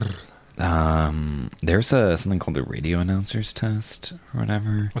There's something called the radio announcers test or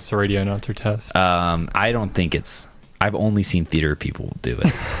whatever. What's the radio announcer test? I don't think it's. I've only seen theater people do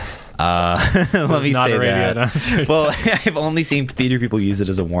it. Let me not say a radio that. announcer Well, I've only seen theater people use it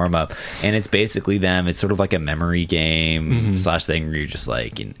as a warm up, and it's basically them. It's sort of like a memory game slash thing where you're just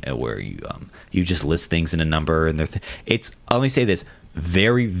like, where you just list things in a number, and it's. Let me say this: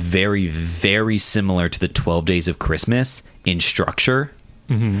 very, very, very similar to the 12 Days of Christmas in structure,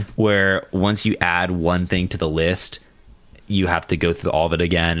 where once you add one thing to the list, you have to go through all of it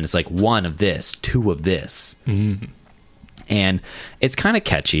again, and it's like one of this, two of this. And it's kind of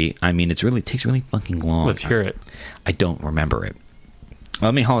catchy. I mean, it takes really fucking long. Let's hear it. I don't remember it.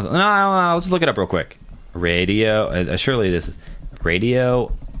 Let me hold on. No, I'll just look it up real quick. Radio. Surely this is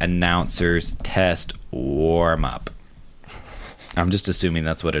radio announcers test warm up. I'm just assuming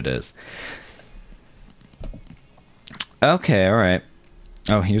that's what it is. Okay, all right.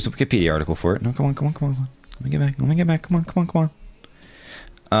 Oh, here's a Wikipedia article for it. No, come on. Let me get back. Come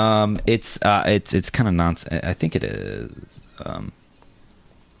on. It's kind of nonsense. I think it is.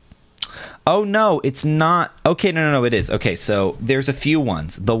 Oh no, it's not. Okay, no, it is. Okay, so there's a few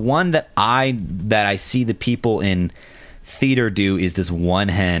ones. The one that I see the people in theater do is this one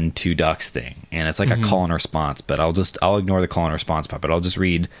hen, two ducks thing, and it's like a call and response. But I'll ignore the call and response part. But I'll just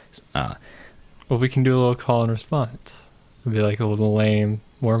read. Well, we can do a little call and response. It'd be like a little lame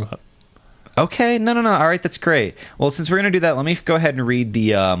warm up. Okay, no. All right, that's great. Well, since we're going to do that, let me go ahead and read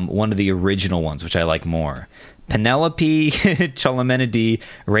the one of the original ones, which I like more. Penelope Chalamenidi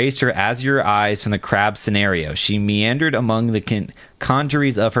raised her azure eyes from the crab scenario. She meandered among the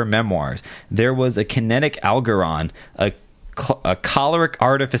congeries of her memoirs. There was a kinetic Algeron, a choleric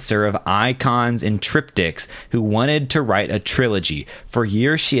artificer of icons and triptychs who wanted to write a trilogy. For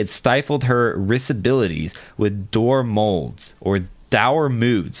years, she had stifled her risibilities with dour moods.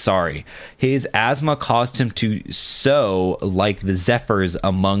 His asthma caused him to sow like the zephyrs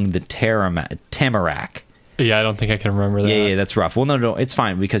among the tamarack. Yeah, I don't think I can remember that. Yeah, that's rough. Well, no, it's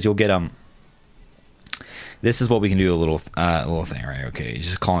fine because you'll get This is what we can do. A little thing, right? Okay,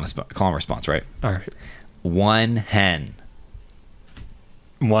 just call and response, right? All right. One hen.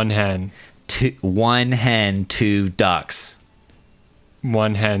 One hen. One hen, two ducks.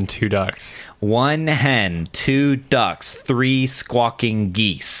 One hen, two ducks. One hen, two ducks, three squawking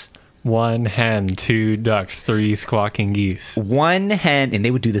geese. One hen, two ducks, three squawking geese. One hen, and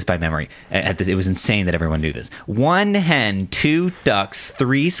they would do this by memory. It was insane that everyone knew this. One hen, two ducks,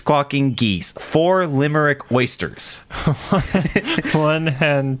 three squawking geese, four Limerick oysters. One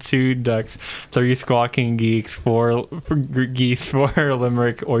hen, two ducks, three squawking geese, four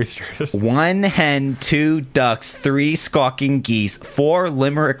Limerick oysters. One hen, two ducks, three squawking geese, four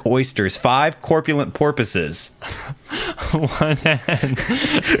Limerick oysters, five corpulent porpoises. One hen,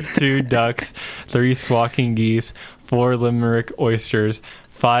 two ducks, three squawking geese, four Limerick oysters,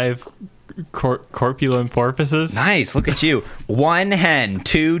 five corpulent porpoises. Nice, look at you. One hen,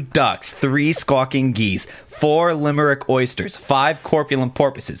 two ducks, three squawking geese, four Limerick oysters, five corpulent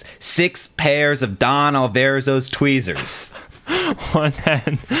porpoises, six pairs of Don Alverzo's tweezers. One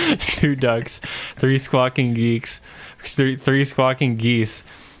hen, two ducks, three squawking geese,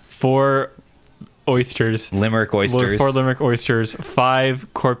 four oysters. Limerick oysters. Four Limerick oysters.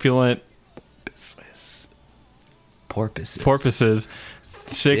 Five corpulent porpoises.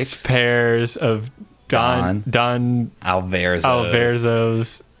 Six pairs of Don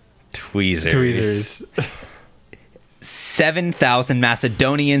Alverzo's tweezers. 7,000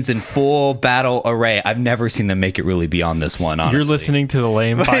 Macedonians in full battle array. I've never seen them make it really beyond this one, honestly. You're listening to the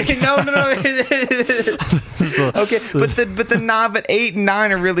lame podcast. No. Okay, but the 8 and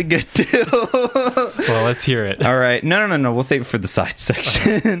 9 are really good too. Well, let's hear it. All right. No. We'll save it for the side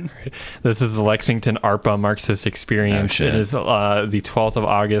section. This is the Lexington ARPA Marxist Experience. Oh, it is the 12th of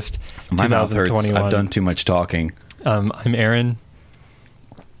August, My 2021. mouth hurts. I've done too much talking. I'm Aaron.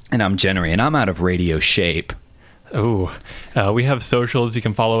 And I'm Jennery, and I'm out of radio shape. Oh, we have socials. You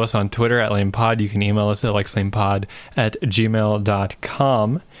can follow us on Twitter at LamePod. You can email us at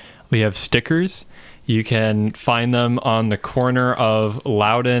lexlamepod@gmail.com. We have stickers. You can find them on the corner of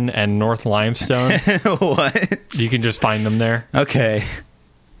Loudon and North Limestone. What? You can just find them there. Okay.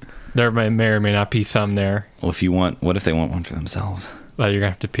 There may or may not be some there. Well, what if they want one for themselves? But you're going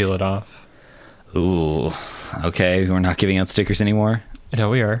to have to peel it off. Ooh. Okay, we're not giving out stickers anymore? No,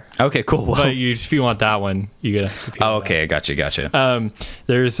 we are. Okay, cool. Well, but if you want that one, you gotta have to peel it okay, off. I gotcha.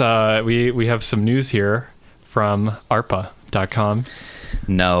 There's we have some news here from ARPA.com.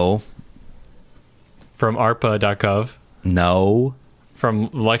 No. From ARPA.gov. No. from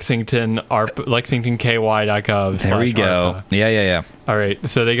lexingtonky.gov. There we go. ARPA. Yeah. All right,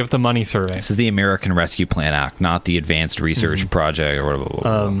 so they give the money survey. This is the American Rescue Plan Act, not the Advanced Research Project or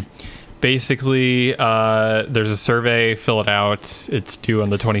whatever. Basically, there's a survey, fill it out. It's due on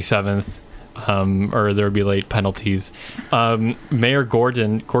the 27th, or there'll be late penalties. Mayor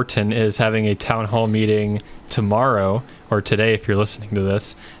Gorton is having a town hall meeting tomorrow, or today if you're listening to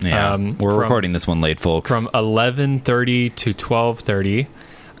this. Yeah, we're recording this one late, folks. From 11:30 to 12:30.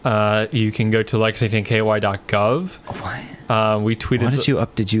 You can go to lexingtonky.gov. What? We tweeted.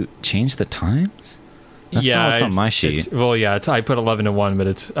 What did you change the times? That's not what's on my sheet. I put 11 to 1, but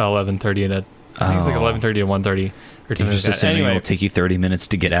it's 11:30 and I think it's like 11:30 to 1:30 or something. Just assuming anyway, it'll take you 30 minutes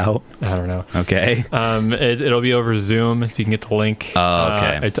to get out. I don't know. Okay. It'll be over Zoom, so you can get the link. Oh,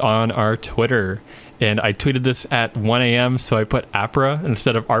 okay. It's on our Twitter, and I tweeted this at 1 a.m. So I put APRA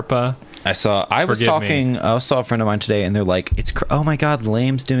instead of ARPA. I saw a friend of mine today, and they're like, oh my god,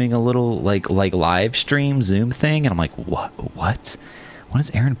 Lame's doing a little like live stream Zoom thing, and I'm like, what is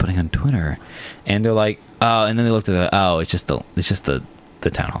Aaron putting on Twitter? And they're like, oh, and then they looked at it's just the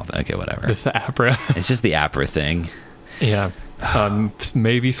town hall thing. Okay, whatever. Just the APRA. It's just the APRA thing. Yeah.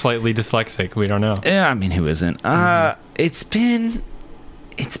 Maybe slightly dyslexic. We don't know. Yeah, I mean, who isn't? It's been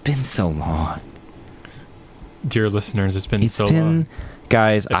so long. Dear listeners, it's been so long.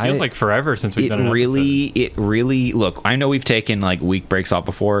 Guys, it feels like forever since we've done an episode. It really, look, I know we've taken like week breaks off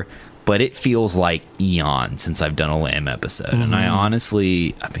before, but it feels like eons since I've done a Lamb episode. And I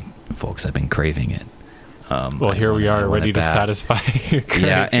honestly, I've been craving it. Here we are, ready to satisfy your craving.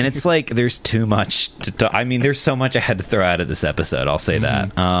 Yeah, and it's like there's too much there's so much I had to throw out of this episode, I'll say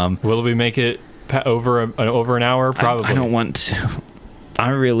that. Will we make it over an hour? Probably. I don't want to. I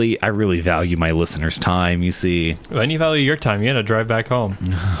really value my listeners' time, you see. When you value your time, you gotta drive back home.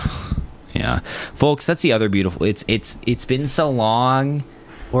 Yeah. Folks, that's the other beautiful. It's been so long.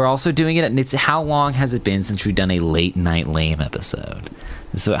 We're also doing it, and it's how long has it been since we've done a late night Lame episode?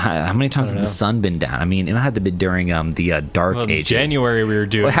 So how many times has the sun been down? I mean, it had to be during the dark ages. January we were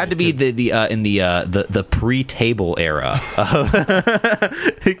doing. It had to be in the pre-table era.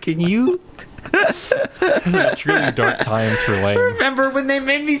 Can you? Truly dark times for Lame. Remember when they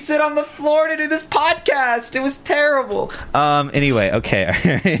made me sit on the floor to do this podcast? It was terrible. Anyway,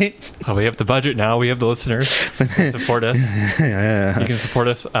 okay. Oh, we have the budget now. We have the listeners. You can support us. Yeah. You can support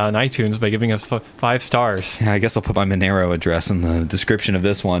us on iTunes by giving us 5 stars. Yeah, I guess I'll put my Monero address in the description of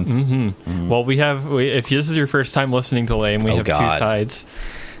this one. Mm-hmm. Well, if this is your first time listening to Lame, we have 2 sides.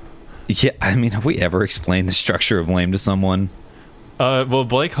 Yeah, I mean, have we ever explained the structure of Lame to someone? Well,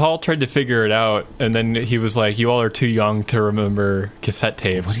 Blake Hall tried to figure it out, and then he was like, "You all are too young to remember cassette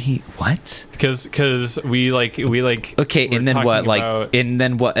tapes." What? Because we like. Okay, and then what? And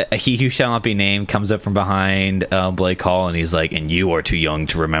then what? He who shall not be named comes up from behind Blake Hall, and he's like, "And you are too young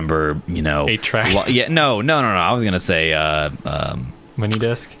to remember, 8-track." Yeah, no. I was gonna say mini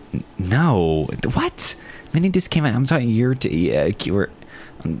disc. No, what? Mini disc came out. I'm talking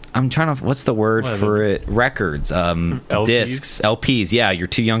I'm trying to. What's the word for it? Records, LPs? Discs, LPs. Yeah, you're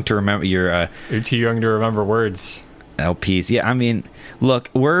too young to remember. You're too young to remember words. LPs. Yeah, I mean,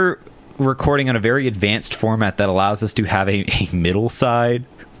 look, we're recording on a very advanced format that allows us to have a middle side.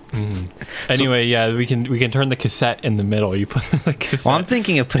 Anyway, we can turn the cassette in the middle. You put the cassette. Well, I'm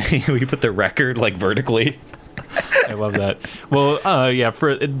thinking of we put the record like vertically. I love that. Well,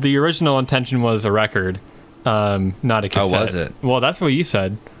 for the original intention was a record. Not a cassette. Oh, was it? Well, that's what you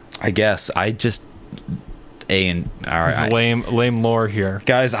said. I guess I just all right. Lame lore here,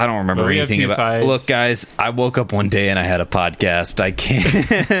 guys. I don't remember anything about. Sides. Look, guys, I woke up one day and I had a podcast. I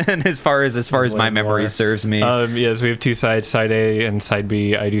can't. as far as my memory serves me. Yes, we have 2 sides, side A and side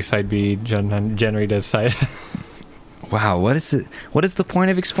B. I do side B. Jenry does side. Wow, what is it? What is the point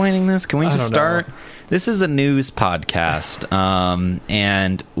of explaining this? Can we just start? This is a news podcast,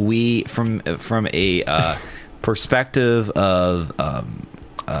 and we from a perspective of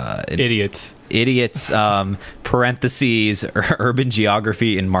idiots, parentheses urban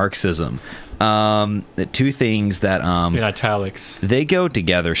geography and Marxism. The 2 things that in italics, they go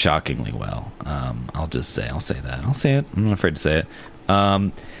together shockingly well. I'll say that. I'll say it. I'm not afraid to say it,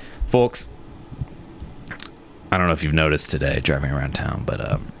 folks. I don't know if you've noticed today driving around town,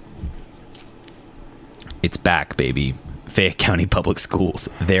 but it's back, baby. Fayette County Public Schools.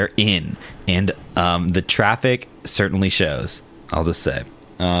 They're in. And the traffic certainly shows. I'll just say.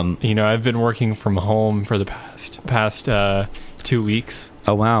 I've been working from home for the past 2 weeks.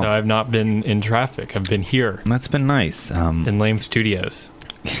 Oh, wow. So I've not been in traffic. I've been here. That's been nice. In Lame Studios.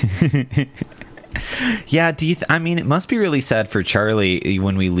 Yeah, I mean, it must be really sad for Charlie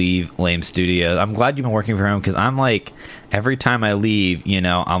when we leave Lame Studios. I'm glad you've been working for him, because I'm like, every time I leave,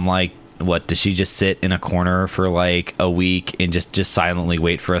 I'm like, what, does she just sit in a corner for like a week and just silently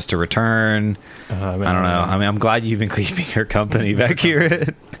wait for us to return? I don't know. I mean, I'm glad you've been keeping her company back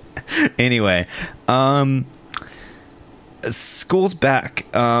here. Anyway, school's back,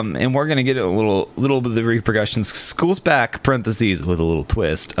 and we're gonna get a little bit of the repercussions. School's back, parentheses, with a little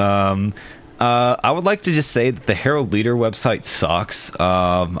twist. I would like to just say that the Herald Leader website sucks.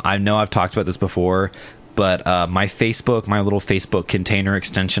 I know I've talked about this before, but my little Facebook container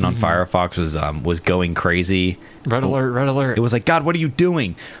extension on Firefox was going crazy. Red alert. It was like, God, what are you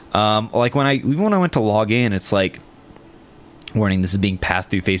doing? Like when I went to log in, it's like, warning, this is being passed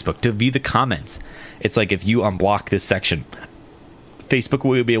through Facebook. To view the comments, it's like, if you unblock this section, Facebook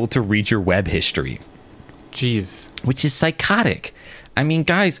will be able to read your web history. Jeez. Which is psychotic. I mean,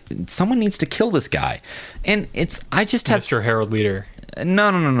 guys, someone needs to kill this guy. And I just had Mr. Herald Leader.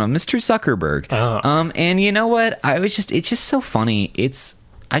 No, Mr. Zuckerberg. Oh. And you know what? It's just so funny.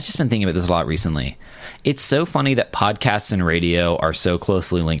 I've just been thinking about this a lot recently. It's so funny that podcasts and radio are so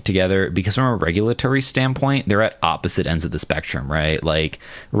closely linked together, because from a regulatory standpoint, they're at opposite ends of the spectrum, right? Like,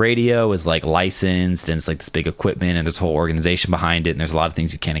 radio is like licensed, and it's like this big equipment, and there's a whole organization behind it, and there's a lot of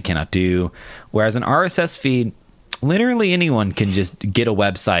things you can and cannot do. Whereas an RSS feed, literally anyone can just get a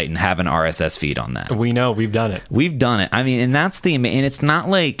website and have an RSS feed on that. We know, we've done it. I mean, and and it's not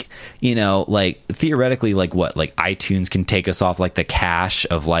like, like theoretically, like what, like iTunes can take us off like the cache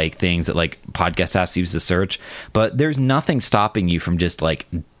of like things that like podcast apps use to search, but there's nothing stopping you from just like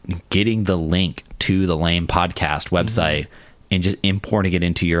getting the link to the Lame Podcast website and just importing it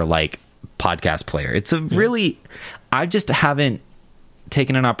into your like podcast player. It's I just haven't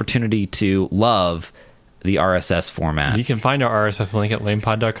taken an opportunity to love the RSS format. You can find our RSS link at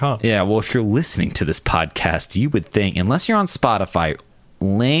lamepod.com. Yeah, well, if you're listening to this podcast, you would think, unless you're on Spotify,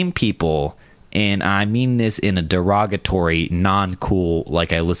 lame people, and I mean this in a derogatory, non-cool,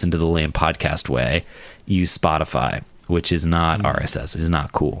 like I listen to the Lame Podcast way, use Spotify, which is not RSS. It's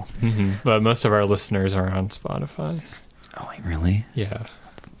not cool. Mm-hmm. But most of our listeners are on Spotify. Oh, wait, really? Yeah.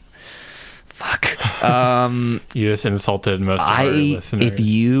 Fuck. You just insulted most of our listeners.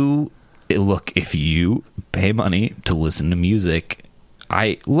 If you pay money to listen to music,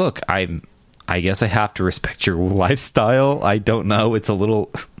 I guess I have to respect your lifestyle. I don't know. It's a little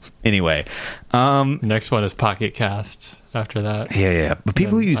anyway. Next one is Pocket Casts after that. Yeah. But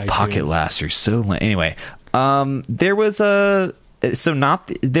people who use iTunes. Pocket Casts are so anyway. There is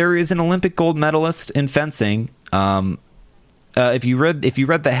an Olympic gold medalist in fencing. If you read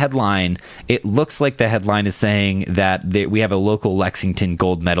the headline, it looks like the headline is saying that we have a local Lexington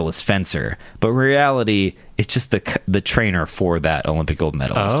gold medalist fencer, but in reality, it's just the trainer for that Olympic gold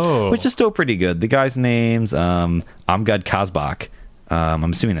medalist, which is still pretty good. The guy's name's Amgad Kazbak.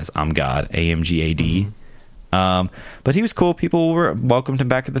 I'm assuming that's Amgad, Amgad. But he was cool. People welcomed him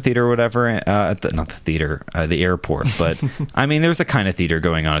back at the theater or whatever. The airport. But I mean, there's a kind of theater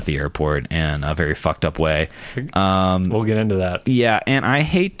going on at the airport in a very fucked up way. We'll get into that. Yeah, and I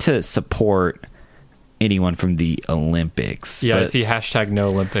hate to support anyone from the Olympics. Yeah, I see hashtag no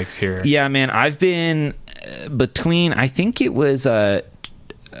Olympics here. Yeah, man, I've been between. I think it was it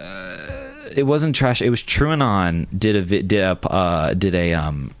wasn't trash. It was TrueAnon did a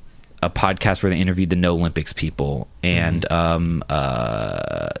podcast where they interviewed the No Olympics people, and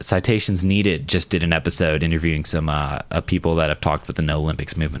Citations Needed just did an episode interviewing some people that have talked with the No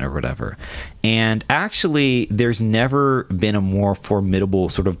Olympics movement or whatever. And actually, there's never been a more formidable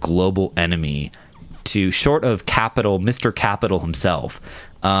sort of global enemy short of Mr. Capital himself.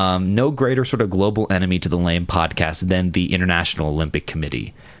 No greater sort of global enemy to the Lame Podcast than the International Olympic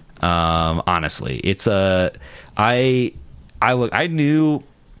Committee. Honestly, it's I knew.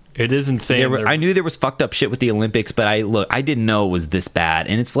 It is insane. I knew there was fucked up shit with the Olympics, but I didn't know it was this bad,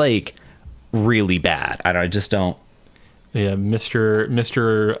 and it's like really bad. I just don't. Yeah, Mr.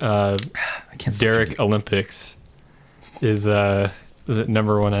 Derek Olympics is the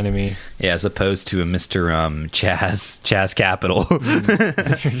number one enemy. Yeah, as opposed to a Mr. Chaz Capital.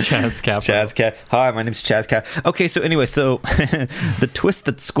 Chaz Capital. Hi, my name's Chaz Cap. Okay, so anyway, the twist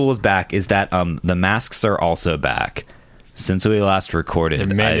that school is back is that the masks are also back. Since we last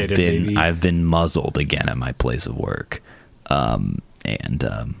recorded, I've been muzzled again at my place of work.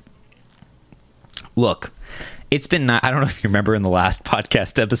 Look, it's been I don't know if you remember in the last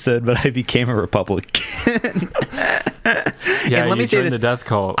podcast episode, but I became a Republican. Yeah, and let me say this: the death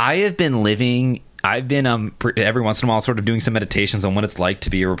cult. I've been every once in a while sort of doing some meditations on what it's like to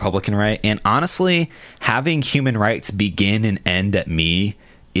be a Republican, right? And honestly, having human rights begin and end at me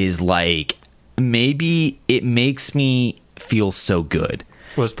is like maybe it makes me feel so good.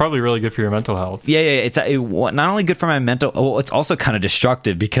 Well, it's probably really good for your mental health. Yeah, it's not only good for my mental. Well, it's also kind of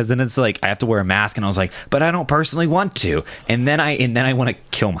destructive because then it's like I have to wear a mask, and I was like, but I don't personally want to, and then I want to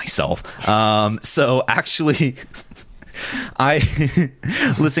kill myself. So actually,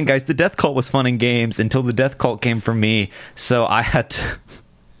 listen, guys. The death cult was fun and games until the death cult came from me. So I had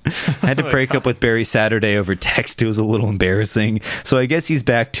to break up with Barry Saturday over text. It was a little embarrassing. So I guess he's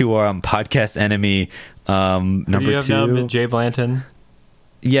back to our podcast enemy number 2. Now, Jay Blanton.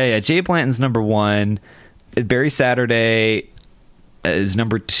 Yeah, Jay Blanton's number 1. Barry Saturday is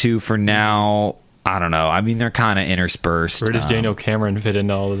number 2 for now. I don't know. I mean, they're kind of interspersed. Where does Daniel Cameron fit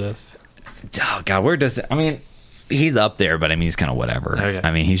into all of this? Oh God, where does? I mean, he's up there, but I mean, he's kind of whatever. Okay.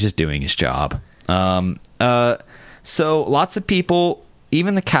 I mean, he's just doing his job. So lots of people,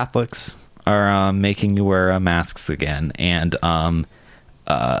 even the Catholics, are making you wear masks again, and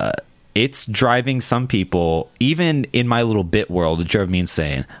it's driving some people, even in my little bit world, it drove me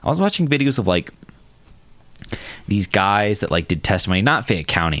insane. I was watching videos of like these guys that like did testimony, not Fayette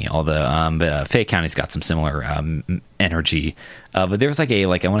County, although but Fayette County's got some similar energy. But there was like I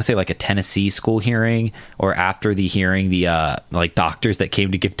want to say like a Tennessee school hearing, or after the hearing, the like doctors that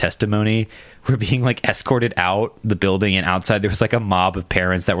came to give testimony were being like escorted out the building, and outside there was like a mob of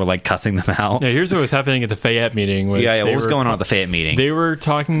parents that were like cussing them out. Yeah, here's what was happening at the Fayette meeting. What was going on at the Fayette meeting? They were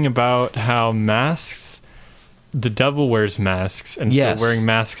talking about how masks, the devil wears masks, and Yes. so wearing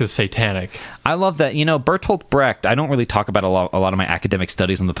masks is satanic. I love that. You know, Bertolt Brecht, I don't really talk about a lot of my academic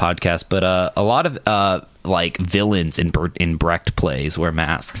studies on the podcast, but a lot of like villains in Brecht plays wear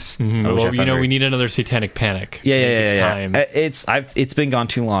masks. Well, you know, we need another satanic panic. Yeah. Time. It's been gone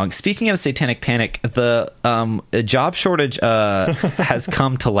too long. Speaking of satanic panic, the job shortage has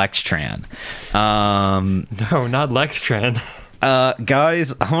come to Lextran. No, not Lextran.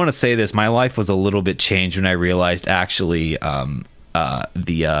 Guys, I want to say this. My life was a little bit changed when I realized actually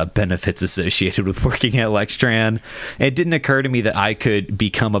the benefits associated with working at Lextran. It didn't occur to me that I could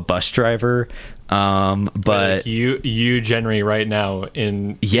become a bus driver. But like you generally right now I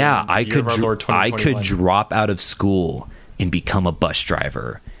year of our Lord I 2021. could drop out of school and become a bus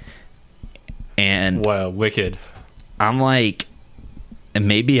driver. And wow, wicked. I'm like,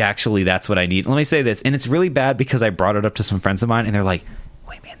 maybe actually that's what I need. Let me say this, and it's really bad because I brought it up to some friends of mine, and they're like,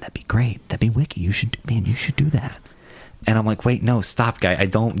 "Wait, man, that'd be great. That'd be wicked. You should do that." And I'm like, "Wait, no, stop, guy.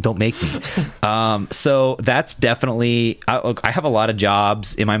 Don't make me." So that's definitely. I have a lot of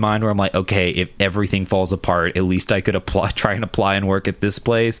jobs in my mind where I'm like, okay, if everything falls apart, at least I could try and apply and work at this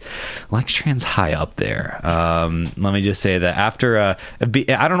place. Lextran's high up there. Let me just say that after I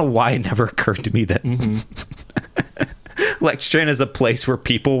don't know why it never occurred to me that. Lextran is a place where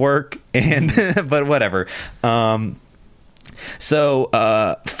people work, and but whatever. So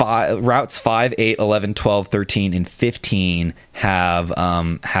routes 5, 8, 11, 12, 13, and 15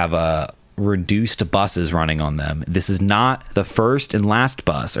 have reduced buses running on them. This is not the first and last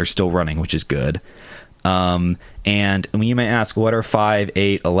bus are still running, which is good. And you may ask, what are 5,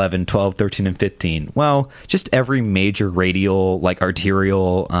 8, 11, 12, 13, and 15? Well, just every major radial, like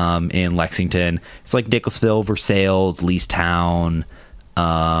arterial in Lexington. It's like Nicholasville, Versailles, Leestown.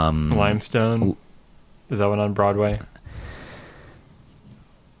 Limestone. Is that one on Broadway?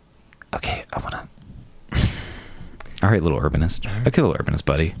 Okay, I want to... All right, little urbanist. Okay, little urbanist,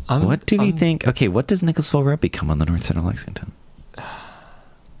 buddy. What do you think? Okay, what does Nicholasville Road become on the north side of Lexington?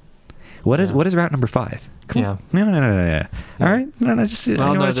 What is route number 5? Come on. No. All right. No, just you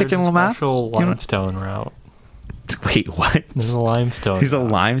want to check in a little map? Special limestone route. Wait, what? There's a limestone. There's a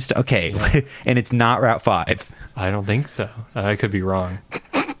limestone. Okay, yeah. And it's not Route 5. I don't think so. I could be wrong.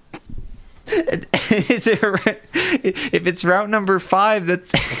 Is it? If it's route number 5,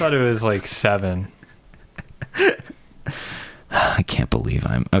 that's. I thought it was like 7. I can't believe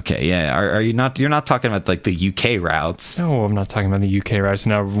I'm okay. Yeah, are you not? You're not talking about like the UK routes. No, I'm not talking about the UK routes.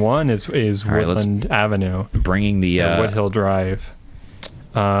 Now, one is Woodland Avenue, bringing the Woodhill Drive.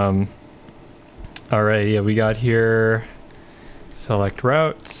 All right, yeah, we got here. Select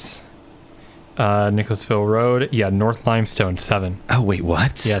routes. Nicholasville Road. Yeah, North Limestone 7. Oh wait,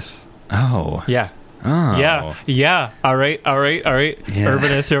 what? Yes. Oh. Yeah. Oh. Yeah. All right. Yeah.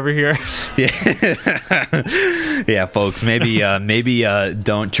 Urbanist over here. Yeah, folks. Maybe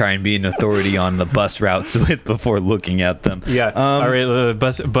don't try and be an authority on the bus routes before looking at them. Yeah. All right.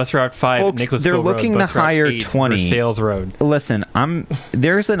 Bus route 5. Folks, Nicholasville they're Road, looking to hire 8, 20. Sales Road. Listen,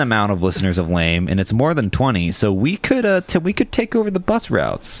 there's an amount of listeners of Lame, and it's more than 20. So we could take over the bus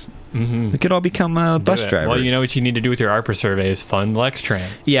routes. Mm-hmm. We could all become bus drivers. Well, you know what you need to do with your ARPA survey is fund Lextran.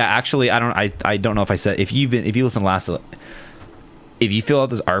 Yeah, actually, I don't know if I said if you listen to last. if you fill out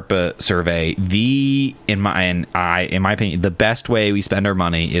this ARPA survey, in my opinion, the best way we spend our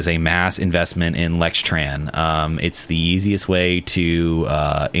money is a mass investment in Lextran. It's the easiest way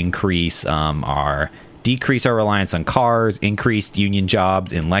to decrease our reliance on cars, increased union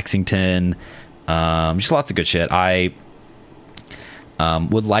jobs in Lexington, just lots of good shit. I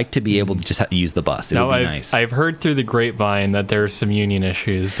would like to be able to just use the bus. It would be nice. I've heard through the grapevine that there's some union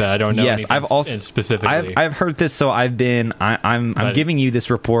issues, but I don't know. Yes, I've also specifically. I've heard this, so I'm giving you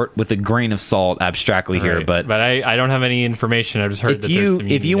this report with a grain of salt abstractly here, but I don't have any information. I just heard that there's some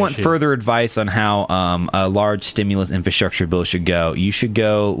union if you want issues. further advice on how a large stimulus infrastructure bill should go, you should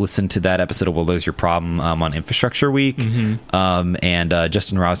go listen to that episode of Well, There's Your Problem on Infrastructure Week, and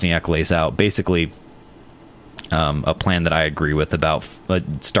Justin Rosniak lays out basically a plan that I agree with about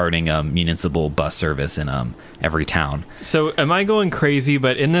starting a municipal bus service in every town. So am I going crazy?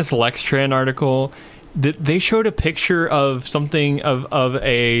 But in this Lextran article, they showed a picture of something of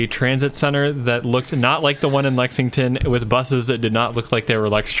a transit center that looked not like the one in Lexington, with buses that did not look like they were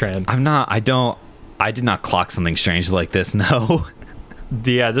Lextran. I did not clock something strange like this. No.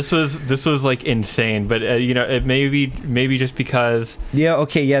 Yeah, this was like insane. But it maybe just because. Yeah.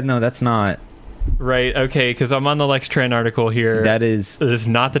 Okay. Yeah. No, that's not. Right, okay, because I'm on the Lextran article here. That is... It is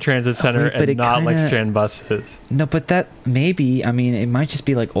not the transit center and not Lextran buses. No, but that maybe, I mean, it might just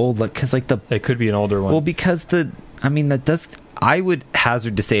be like old, like, because like the... It could be an older one. Well, because that does... I would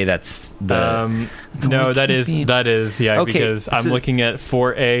hazard to say that's the... no, that is, yeah, okay, because I'm looking at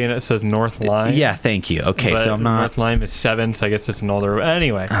 4A and it says North Line. Yeah, thank you. Okay, so I'm not... North Line is 7, so I guess it's an older...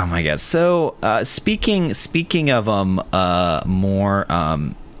 Anyway. Oh my god. So, speaking of more...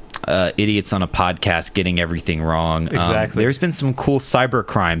 idiots on a podcast getting everything wrong. Exactly. There's been some cool cyber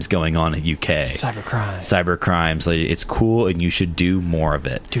crimes going on at UK. Cyber crimes. Like, it's cool, and you should do more of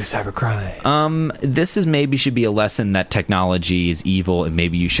it. Do cyber crime. This should be a lesson that technology is evil, and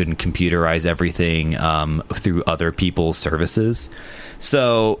maybe you shouldn't computerize everything through other people's services.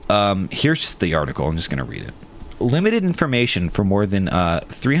 So here's just the article. I'm just going to read it. Limited information for more than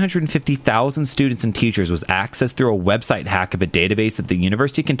 350,000 students and teachers was accessed through a website hack of a database that the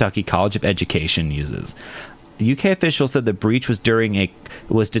University of Kentucky College of Education uses. The UK official said the breach was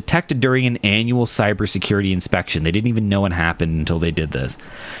detected during an annual cybersecurity inspection. They didn't even know it happened until they did this.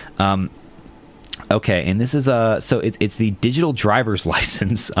 Okay, and this is so it's the digital driver's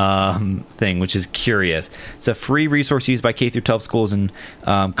license thing, which is curious. It's a free resource used by K through 12 schools and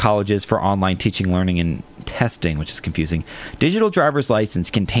colleges for online teaching, learning, and testing, which is confusing. Digital driver's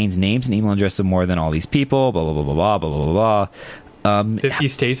license contains names and email addresses of more than all these people. Blah blah blah blah blah blah blah blah. 50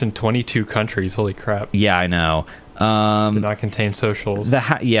 states and 22 countries. Holy crap! Yeah, I know. Do not contain socials.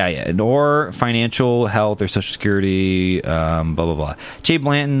 Or financial, health, or social security. Blah blah blah. Jay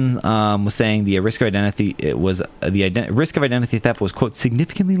Blanton was saying the risk of identity risk of identity theft was, quote,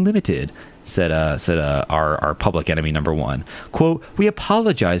 significantly limited. Said our public enemy number one. Quote, we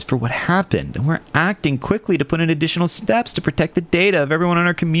apologize for what happened, and we're acting quickly to put in additional steps to protect the data of everyone in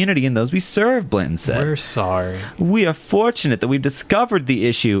our community and those we serve, Blanton said. We're sorry. We are fortunate that we've discovered the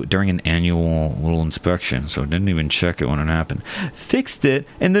issue during an annual little inspection, so I didn't even check it when it happened. Fixed it,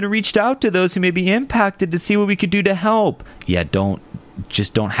 and then reached out to those who may be impacted to see what we could do to help. Yeah, don't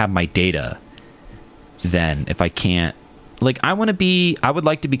have my data then if I can't. Like, I would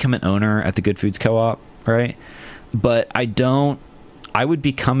like to become an owner at the Good Foods Co-op, right? But I would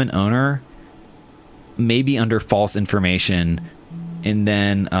become an owner maybe under false information and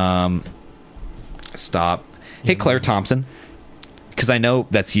then stop. Hey, Claire Thompson, because I know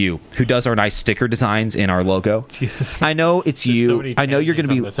that's you who does our nice sticker designs in our logo. Jesus. I know it's you. So I know you're going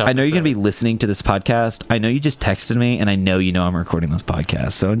to be listening to this podcast. I know you just texted me, and I know I'm recording this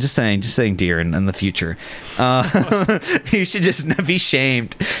podcast. So I'm just saying, dear, in the future, you should just be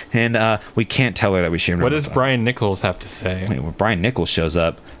shamed. And we can't tell her that we shamed her. What does Brian Nichols have to say? Wait, when Brian Nichols shows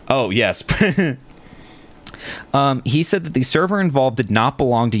up. Oh, yes. He said that the server involved did not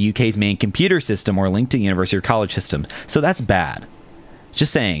belong to UK's main computer system or linked to the university or college system. So that's bad.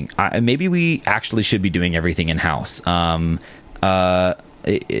 Just saying, maybe we actually should be doing everything in-house. I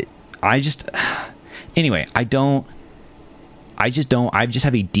just have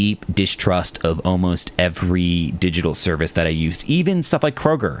a deep distrust of almost every digital service that I use, even stuff like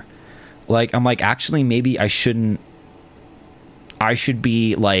Kroger. Like, I'm like, actually, maybe I should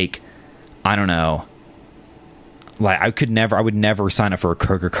be like, I don't know. Like, I would never sign up for a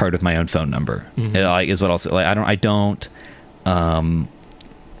Kroger card with my own phone number. Mm-hmm. Like, is what I'll say. Like,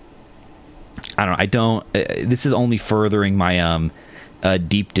 this is only furthering my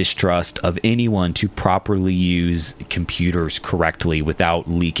deep distrust of anyone to properly use computers correctly without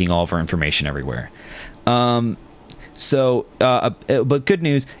leaking all of our information everywhere. So, but good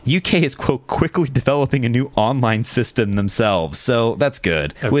news, UK is, quote, quickly developing a new online system themselves. So that's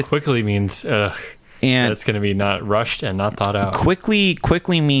good. Quickly means and it's going to be not rushed and not thought out.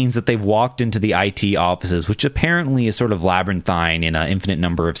 Quickly means that they've walked into the IT offices, which apparently is sort of labyrinthine in an infinite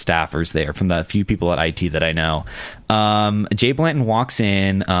number of staffers there from the few people at IT that I know. Jay Blanton walks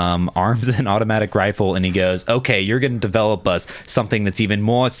in, arms an automatic rifle, and he goes, okay, you're going to develop us something that's even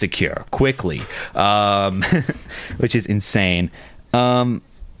more secure quickly, which is insane.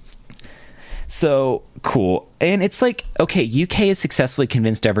 So cool. And it's like, okay, UK has successfully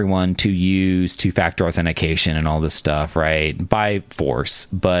convinced everyone to use two-factor authentication and all this stuff, right? By force.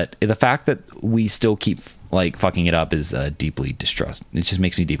 But the fact that we still keep like fucking it up is deeply distrust. It just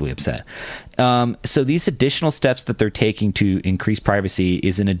makes me deeply upset. So these additional steps that they're taking to increase privacy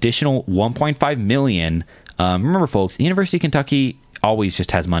is an additional 1.5 million. Remember, folks, the University of Kentucky always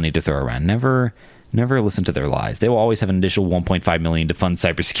just has money to throw around. Never listen to their lies. They will always have an additional 1.5 million to fund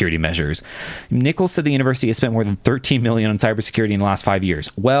cybersecurity measures. Nichols said the university has spent more than 13 million on cybersecurity in the last 5 years.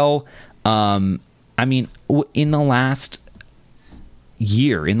 Well, I mean, in the last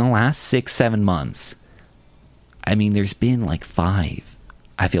year, in the last 6-7 months, I mean, there's been like 5.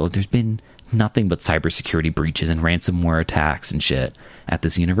 I feel like there's been nothing but cybersecurity breaches and ransomware attacks and shit at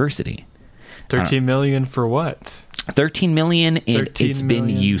this university. 13 million for what? 13 million, and it's been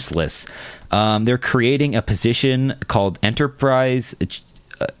useless. They're creating a position called Enterprise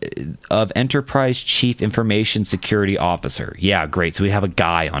Chief Information Security Officer. Yeah, great. So we have a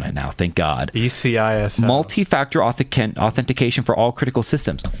guy on it now. Thank God. ECISO. Multi-factor authentication for all critical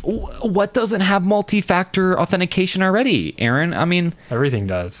systems. What doesn't have multi-factor authentication already, Aaron? I mean, everything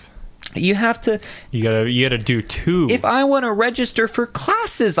does. You have to. You gotta do 2. If I want to register for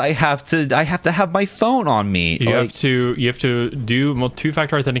classes, I have to have my phone on me. You have to do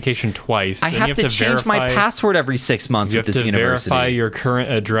two-factor authentication twice. I have to change my password every 6 months with this university. You have to verify your current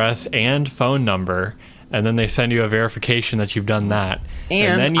address and phone number, and then they send you a verification that you've done that.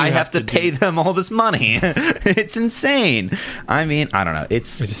 And then I have to pay them all this money. It's insane. I mean, I don't know. You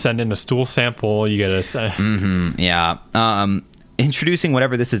just send in a stool sample. You get a. Yeah. Introducing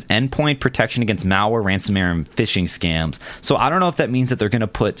whatever this is, endpoint protection against malware, ransomware, and phishing scams. So I don't know if that means that they're going to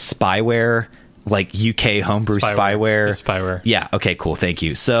put spyware, like UK homebrew spyware. Yeah. Okay. Cool. Thank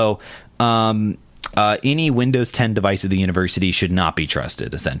you. So any Windows 10 device of the university should not be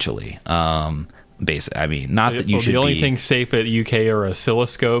trusted. Essentially, basically, I mean, not that you should. The only thing safe at UK are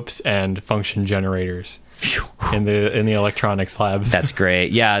oscilloscopes and function generators. In the electronics labs. That's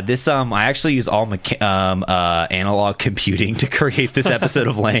great. Yeah, this I actually use all analog computing to create this episode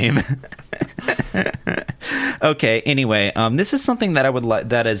of Lame. Okay. Anyway, this is something that I would like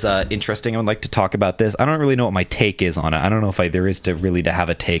that is interesting. I would like to talk about this. I don't really know what my take is on it. I don't know if there is to have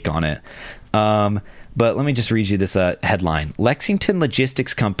a take on it. But let me just read you this headline: Lexington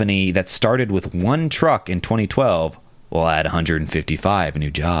Logistics Company that started with 1 truck in 2012 will add 155 new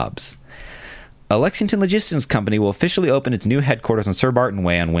jobs. A Lexington Logistics Company will officially open its new headquarters on Sir Barton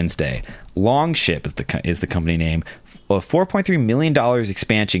Way on Wednesday. Longship is the company name. A $4.3 million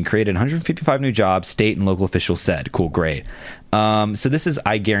expansion created 155 new jobs, state and local officials said. Cool, great. So this is,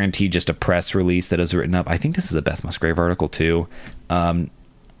 I guarantee, just a press release that is written up. I think this is a Beth Musgrave article, too. So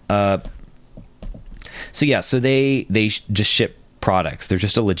they just ship products. They're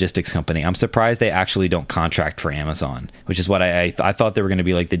just a logistics company. I'm surprised they actually don't contract for Amazon, which is what I thought they were going to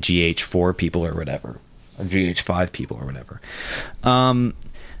be like the GH4 people or whatever, or GH5 people or whatever.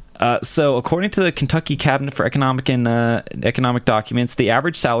 So according to the Kentucky Cabinet for Economic Documents, the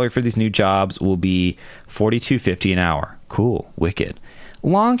average salary for these new jobs will be $42.50 an hour. Cool, wicked.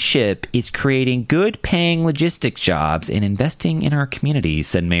 Longship is creating good-paying logistics jobs and investing in our communities,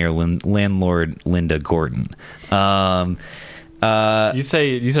 said Mayor Landlord Linda Gordon. You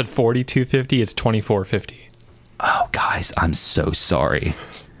said $42.50. It's $24.50. Oh, guys, I'm so sorry.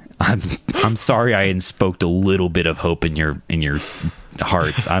 I'm sorry I invoked a little bit of hope in your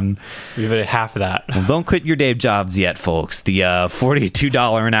hearts. Give it half of that. Well, don't quit your day jobs yet, folks. The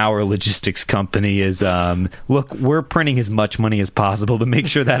 $42 an hour logistics company is look, we're printing as much money as possible to make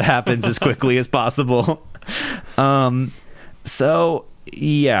sure that happens as quickly as possible. So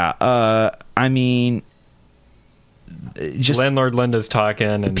yeah, I mean, just Landlord Linda's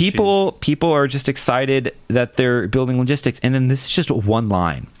talking, and people are just excited that they're building logistics, and then this is just one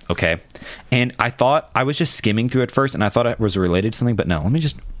line, okay? And I thought I was just skimming through it first, and I thought it was related to something, but no. Let me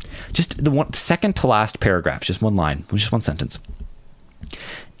just the second to last paragraph, just one line, just one sentence.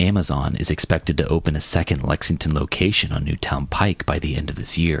 Amazon is expected to open a second Lexington location on Newtown Pike by the end of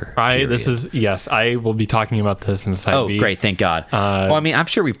this year. I will be talking about this in Side B. Oh, great. Thank God. Well, I mean, I'm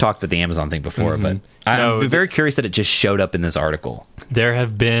sure we've talked about the Amazon thing before, but I'm very curious that it just showed up in this article. There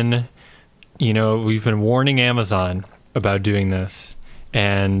have been, we've been warning Amazon about doing this,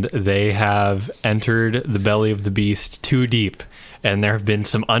 and they have entered the belly of the beast too deep, and there have been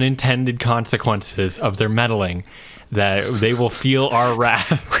some unintended consequences of their meddling that they will feel our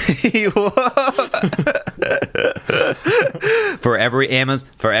wrath. For every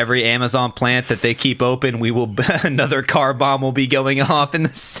Amazon plant that they keep open, another car bomb will be going off in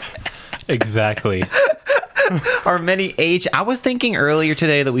the Exactly. I was thinking earlier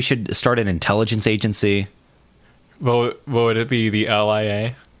today that we should start an intelligence agency. What would it be? The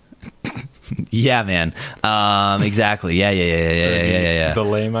LIA? Yeah, man. Exactly. Yeah. The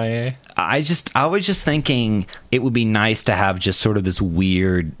lame IA? I was just thinking it would be nice to have just sort of this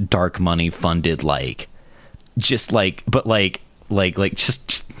weird dark money funded just like just like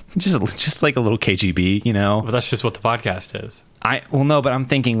a little KGB, Well, that's just what the podcast is. No, but I'm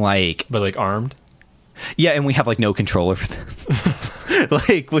thinking But like armed? Yeah, and we have like no control over them.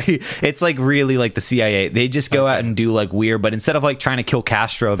 It's like really like the CIA. They just go out and do like weird, but instead of like trying to kill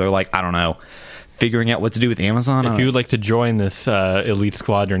Castro, they're like, I don't know, figuring out what to do with Amazon. If you would like to join this elite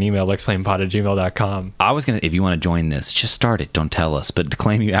squadron, email lexlamepod@gmail.com. If you want to join this, just start it. Don't tell us, but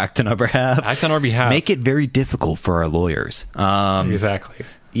claim you act on our behalf. Act on our behalf. Make it very difficult for our lawyers. Exactly.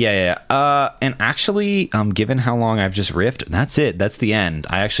 Yeah. And actually, given how long I've just riffed, that's it. That's the end.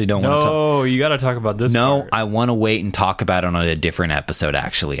 I actually don't want to talk. No, you got to talk about this part. I want to wait and talk about it on a different episode,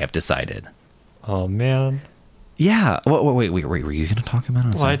 actually. I've decided. Oh, man. Yeah. Wait. Were you going to talk about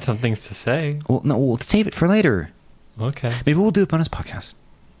it? Well, I had some things to say. Well, no, we'll save it for later. Okay. Maybe we'll do a bonus podcast.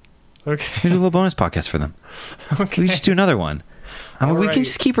 Okay. Maybe we'll do a bonus podcast for them. Okay. We just do another one. We can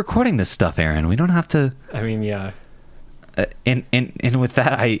just keep recording this stuff, Aaron. We don't have to. I mean, yeah. And with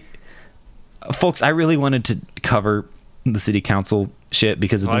that, folks, I really wanted to cover the city council shit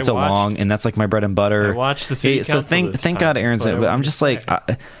because it's been so long, and that's like my bread and butter. I watched the city council. So thank God Aaron's in it, but I'm just like,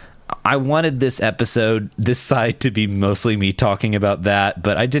 I wanted this episode, this side, to be mostly me talking about that,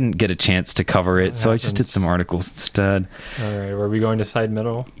 but I didn't get a chance to cover it, so I just did some articles instead. All right, were we going to side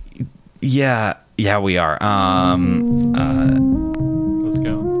middle? Yeah, we are. Let's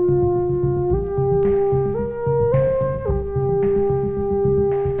go.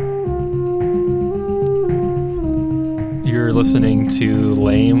 You're listening to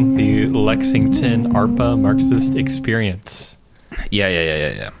LAME, the Lexington ARPA Marxist Experience.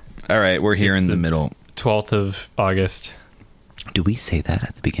 Yeah. All right, we're here in the middle. 12th of August. Do we say that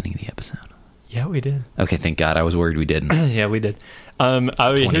at the beginning of the episode? Yeah, we did. Okay, thank God. I was worried we didn't. Yeah, we did.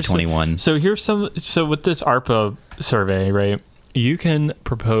 2021. So with this ARPA survey, right? You can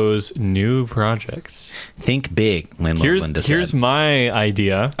propose new projects. Think big, Linda said. Here's my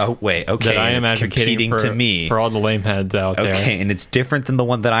idea. Oh, wait, okay. That I am advocating to me. For all the lame heads out there. Okay, and it's different than the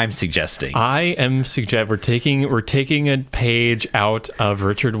one that I'm suggesting. I am we're taking a page out of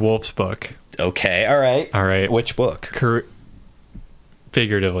Richard Wolff's book. Okay, all right. Which book?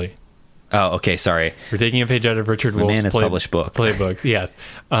 Figuratively. Oh, okay, sorry. We're taking a page out of Richard Wolff's published book. Playbook, yes.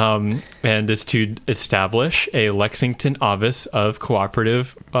 And it's to establish a Lexington office of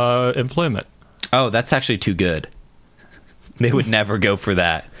cooperative employment. Oh, that's actually too good. They would never go for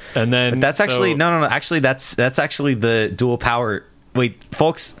that. And then, but that's actually no. Actually, that's actually the dual power. Wait,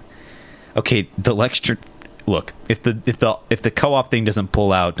 folks. Okay, the Lexington. Look, if the co-op thing doesn't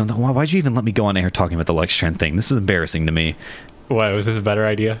pull out, why'd you even let me go on air talking about the Lexington thing? This is embarrassing to me. Why was this a better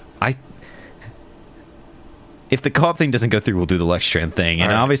idea? If the co-op thing doesn't go through, we'll do the Lexington thing,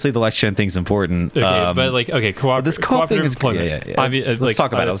 and obviously the Lexington thing's important. Okay, but this co-op thing is employment. Yeah. Let's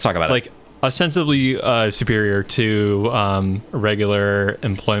talk about it. Like ostensibly superior to regular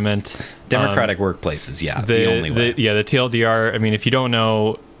employment, democratic workplaces. Yeah, the only way. The TLDR. I mean, if you don't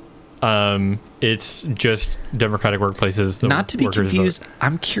know, it's just democratic workplaces. Not to be confused,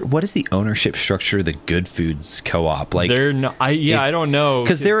 I'm curious. What is the ownership structure of the Good Foods Co-op? Like, they're not. I don't know,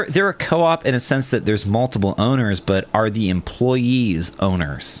 because they're a co-op in a sense that there's multiple owners, but are the employees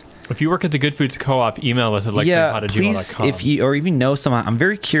owners? If you work at the Good Foods Co-op, email us at please. If you or even know someone, I'm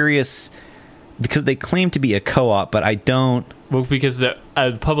very curious because they claim to be a co-op, but I don't. Well, because the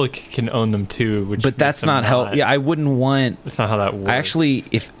public can own them too, but that's not how. Yeah, I wouldn't want. That's not how that works. Actually,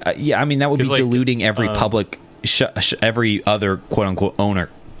 I mean that would be diluting every public, every other quote unquote owner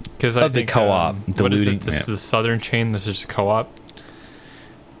of the co-op. Diluting. What is it? This is the Southern chain. This is just co-op.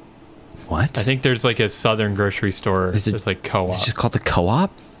 What? I think there's like a Southern grocery store. It's like co-op. It's just called the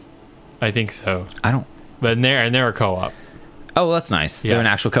co-op. I think so. I don't. But they're a co-op. Oh, well, that's nice. Yeah. They're an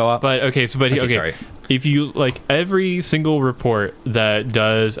actual co-op. But okay. Sorry. if you like every single report that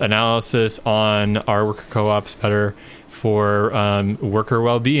does analysis on our worker co-ops better for worker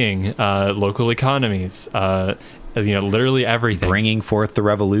well-being, local economies, literally everything. Bringing forth the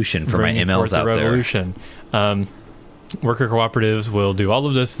revolution for my emails out revolution. Worker cooperatives will do all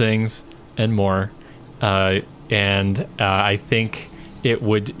of those things and more. And I think it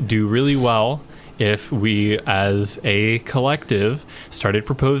would do really well if we, as a collective, started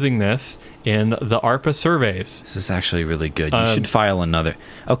proposing this in the ARPA surveys. This is actually really good. You should file another.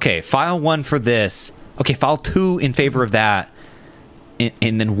 Okay, file one for this. Okay, file 2 in favor of that.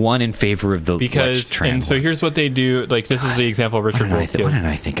 And then 1 in favor of the and so here's what they do. Like, this is the example Richard Wolff gives. Why didn't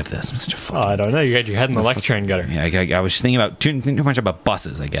I think of this? I'm such a fucking... I don't know. You had your head in the Lectrain gutter. Yeah, I was just thinking about too much about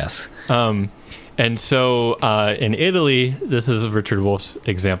buses, I guess. And so in Italy, this is Richard Wolff's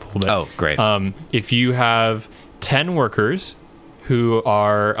example. But, great. If you have 10 workers who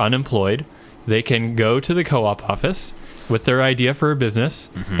are unemployed, they can go to the co-op office with their idea for a business,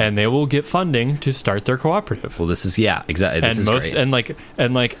 and they will get funding to start their cooperative. Well, this is exactly. This is great. And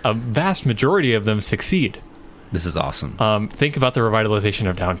a vast majority of them succeed. This is awesome. Think about the revitalization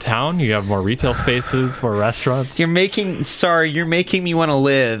of downtown. You have more retail spaces, more restaurants. You're making me want to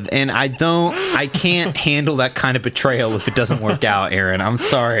live, and I can't handle that kind of betrayal if it doesn't work out, Aaron. I'm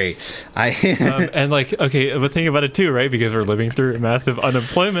sorry. But think about it too, right? Because we're living through massive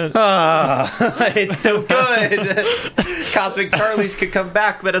unemployment. It's still good. Cosmic Charlies could come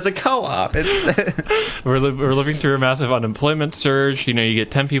back, but as a co-op. We're living through a massive unemployment surge. You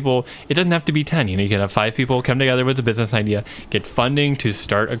get 10 people. It doesn't have to be 10. You can have 5 people come together with a business idea, get funding to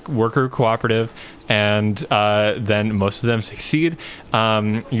start a worker cooperative, and then most of them succeed.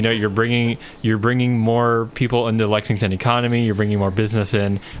 You're bringing more people into the Lexington economy. You're bringing more business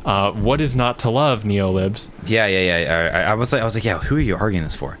in. What is not to love, neolibs? Yeah. I was like, yeah. Who are you arguing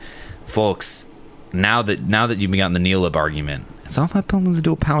this for, folks? Now that you've gotten the neolib argument, it's all about building the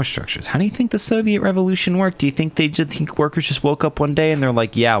dual power structures. How do you think the Soviet Revolution worked? Do you think workers just woke up one day and they're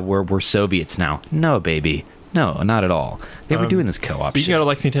like, yeah, we're Soviets now? No, baby. No, not at all. They were doing this co-op shit. You can go to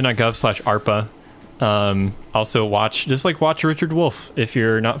lexington.gov/ARPA. Also watch Richard Wolff if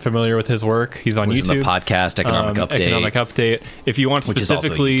you're not familiar with his work. He's on YouTube. The podcast Economic Update. If you want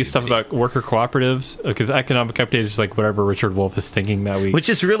specifically stuff about worker cooperatives, because Economic Update is like whatever Richard Wolff is thinking that week. Which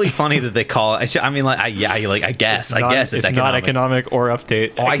is really funny that they call it. I guess it's not economic or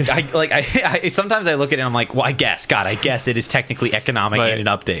update. I sometimes I look at it and I'm like, well, I guess it is technically economic and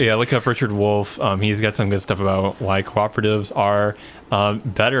an update. Yeah, look up Richard Wolff. He's got some good stuff about why cooperatives are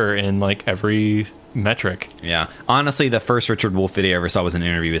better in like every metric. Yeah, honestly, the first Richard Wolff video I ever saw was an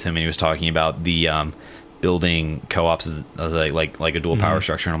interview with him, and he was talking about the building co-ops as like a dual power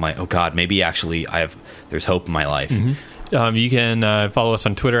structure, and I'm like, oh god, maybe actually there's hope in my life. You can follow us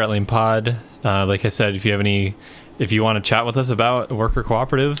on Twitter at LanePod. Like I said, if you want to chat with us about worker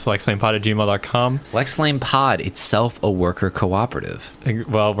cooperatives, lexlanepod@gmail.com. LexLanePod itself a worker cooperative.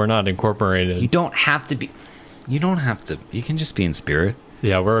 Well, we're not incorporated. You don't have to. You can just be in spirit.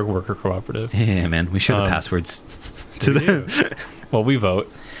 Yeah, we're a worker cooperative. Yeah, man. We share the passwords to them. Well, we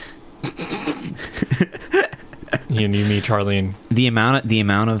vote. You, me, Charlie, and the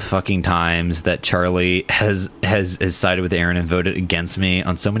amount of fucking times that Charlie has sided with Aaron and voted against me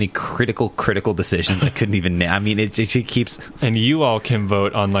on so many critical decisions I couldn't even. I mean, it keeps. And you all can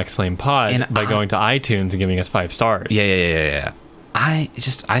vote on Lex Lane Pod by going to iTunes and giving us 5 stars. Yeah. I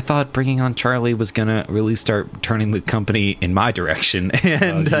thought bringing on Charlie was gonna really start turning the company in my direction,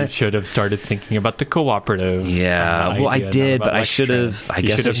 and you should have started thinking about the cooperative. Yeah, well, I did, but I should have. I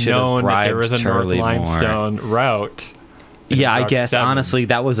guess I should have bribed there was a Charlie North Limestone route. Yeah, I guess 7. Honestly,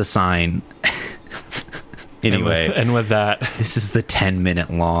 that was a sign. Anyway, and with that, this is the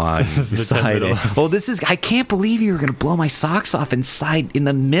 10-minute long side. Well, this is. I can't believe you were gonna blow my socks off inside in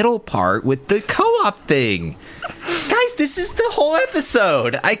the middle part with the co-op thing. Guys, this is the whole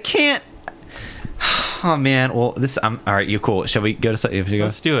episode. I can't. Oh man. Well, all right. You cool? Shall we go to?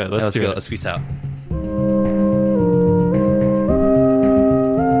 Let's do it. Let's do it. Let's peace out.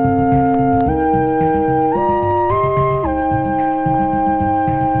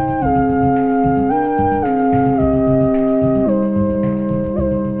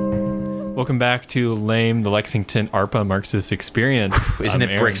 Welcome back to Lame, the Lexington ARPA Marxist experience. Isn't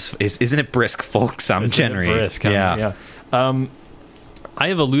it brisk? Isn't it brisk, folks? I'm Jenry. Brisk. Yeah. I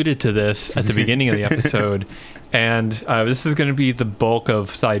have alluded to this at the beginning of the episode, and this is going to be the bulk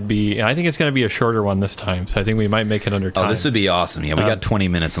of side B, and I think it's going to be a shorter one this time. So I think we might make it under time. Oh, this would be awesome. Yeah, we got 20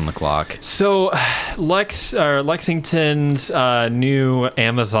 minutes on the clock. So, Lexington's new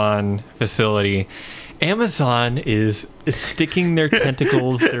Amazon facility Amazon is sticking their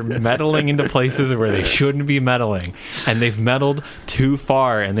tentacles. They're meddling into places where they shouldn't be meddling, and they've meddled too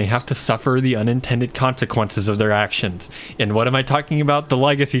far, and they have to suffer the unintended consequences of their actions. And what am I talking about? The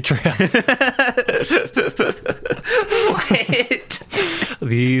Legacy Trail. What?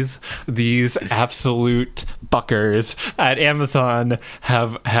 These absolute fuckers at Amazon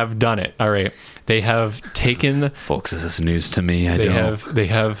have done it. All right, they have taken. Folks, this is news to me. They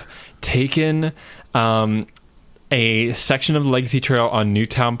have taken a section of the Legacy Trail on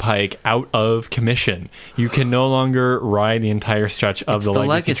Newtown Pike out of commission. You can no longer ride the entire stretch of the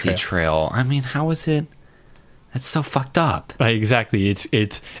Legacy Trail. I mean, how is it? That's so fucked up. Exactly.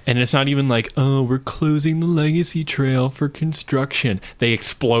 It's not even like, oh, we're closing the Legacy Trail for construction. They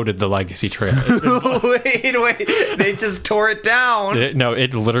exploded the Legacy Trail. Wait. They just tore it down. No,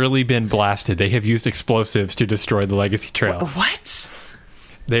 it's literally been blasted. They have used explosives to destroy the Legacy Trail. What?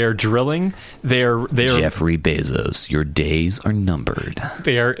 They are drilling. They are Jeffrey Bezos, your days are numbered.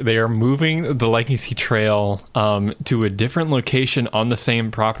 They are moving the Legacy Trail to a different location on the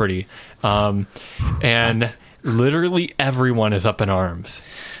same property, and literally everyone is up in arms.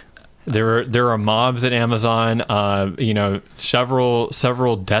 There are mobs at Amazon.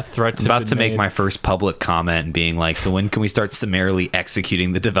 Several death threats. I'm about to make my first public comment and being like, so when can we start summarily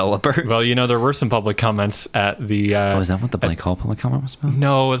executing the developers? Well, there were some public comments at the. Is that what the Blake Hall public comment was about?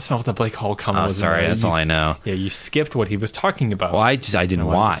 No, it's not what the Blake Hall comment was. Oh, sorry, that's all I know. Yeah, you skipped what he was talking about. Well, I didn't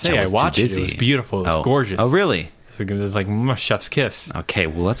watch. I watched too busy. It. It was beautiful. It was gorgeous. Oh, really? It was like chef's kiss. Okay,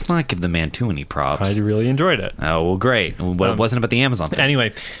 well, let's not give the man too many props. I really enjoyed it. Oh, well, great. But it wasn't about the Amazon thing.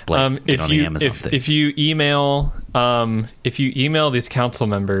 Anyway, if you email these council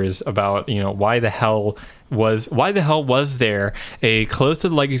members about why the hell was there a close to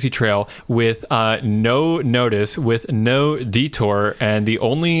the Legacy Trail with no notice, with no detour, and the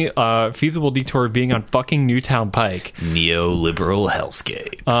only feasible detour being on fucking Newtown Pike, neoliberal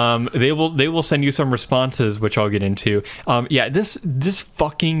hellscape. They will send you some responses, which I'll get into. This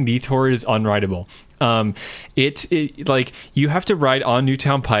fucking detour is unrideable. It like you have to ride on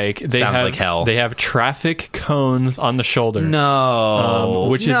Newtown Pike. Sounds like hell. They have traffic cones on the shoulder.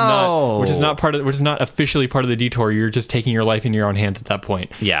 Which is not officially part of the detour. You're just taking your life in your own hands at that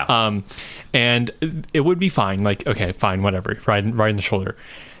point. Yeah. And it would be fine. Like, okay, fine, whatever. Ride in the shoulder.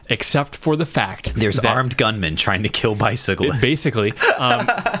 Except for the fact there's armed gunmen trying to kill bicyclists. Basically.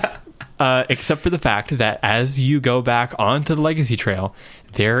 Except for the fact that as you go back onto the Legacy Trail,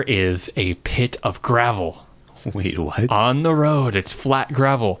 there is a pit of gravel. Wait, what? On the road, it's flat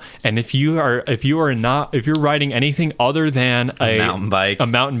gravel, and if you're riding anything other than a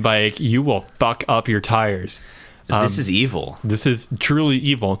mountain bike, you will fuck up your tires. This is evil. This is truly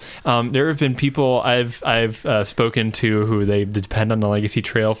evil. There have been people I've spoken to who they depend on the Legacy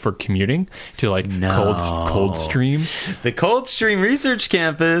Trail for commuting to Coldstream. The Coldstream Research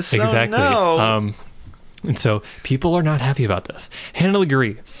Campus. Exactly. Oh, no. And so people are not happy about this. Hannah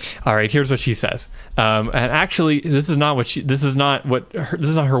Legree. All right, here's what she says. And actually, this is not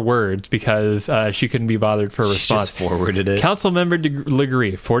her words, because she couldn't be bothered for a response. She just forwarded it. Councilmember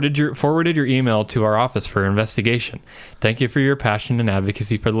Legree forwarded your email to our office for investigation. Thank you for your passion and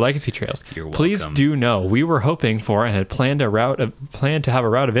advocacy for the Legacy Trails. You're welcome. Please do know we were hoping for and had planned to have a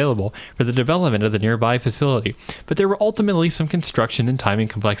route available for the development of the nearby facility, but there were ultimately some construction and timing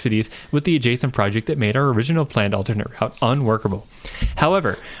complexities with the adjacent project that made our original planned alternate route unworkable.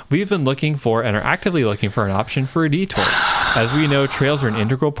 However, we've been looking for and are actively looking for an option for a detour. As we know, trails are an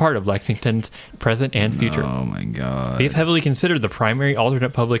integral part of Lexington's present and future. Oh my God. We've heavily considered the primary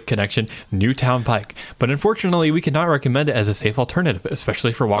alternate public connection, Newtown Pike, but unfortunately we cannot recommend it as a safe alternative,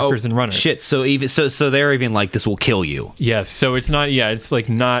 especially for walkers and runners. Shit, so they're even like, this will kill you. Yes, so it's not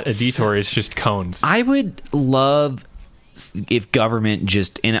not a detour, it's just cones. I would love if government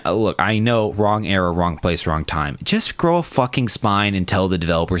just, look, I know, wrong era, wrong place, wrong time, just grow a fucking spine and tell the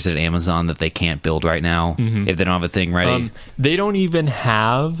developers at Amazon that they can't build right now if they don't have a thing ready. They don't even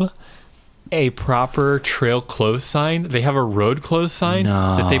have a proper trail close sign. They have a road close sign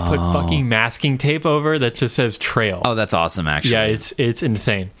that they put fucking masking tape over that just says trail. Oh, that's awesome, actually. Yeah, it's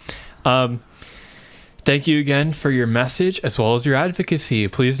insane. Thank you again for your message as well as your advocacy.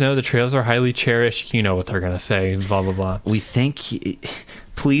 Please know the trails are highly cherished. You know what they're going to say, blah, blah, blah. We thank you.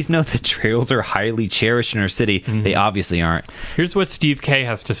 Please know the trails are highly cherished in our city. They obviously aren't. Here's what Steve K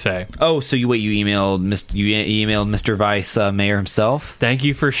has to say. Oh, so you emailed Mr. Vice Mayor himself? Thank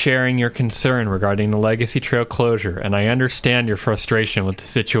you for sharing your concern regarding the Legacy Trail closure, and I understand your frustration with the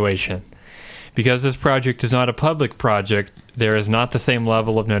situation. Because this project is not a public project, there is not the same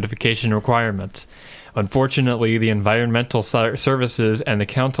level of notification requirements. Unfortunately, the environmental services and the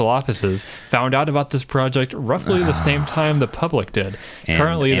council offices found out about this project roughly the same time the public did. And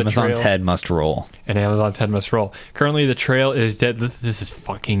Currently, Amazon's head must roll. And Amazon's head must roll. Currently, the trail is this is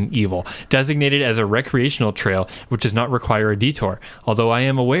fucking evil. Designated as a recreational trail, which does not require a detour. Although I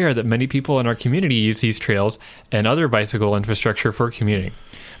am aware that many people in our community use these trails and other bicycle infrastructure for commuting.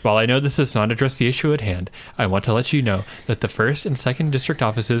 While I know this does not address the issue at hand, I want to let you know that the 1st and 2nd district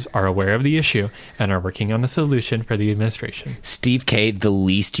offices are aware of the issue and are working on a solution for the administration. Steve K, the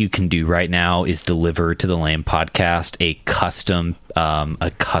least you can do right now is deliver to the Lame podcast a custom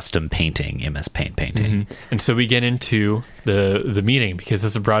painting, MS Paint painting. Mm-hmm. And so we get into the meeting, because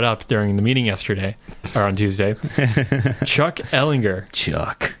this was brought up during the meeting yesterday, or on Tuesday. Chuck Ellinger.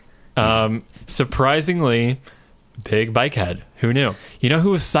 Chuck. Surprisingly, big bike head. Who knew? You know who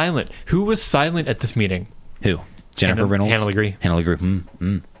was silent? Who was silent at this meeting? Who? Jennifer Reynolds? Hannah Legree. Hannah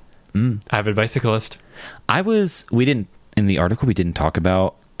Legree. Avid bicyclist. In the article we didn't talk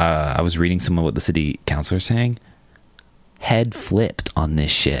about, I was reading some of what the city councilor is saying. Head flipped on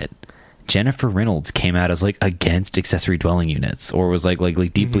this shit. Jennifer Reynolds came out as like against accessory dwelling units, or was like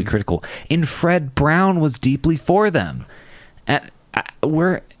deeply critical. And Fred Brown was deeply for them.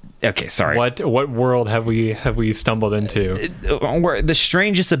 Okay, sorry. What world have we stumbled into? We're the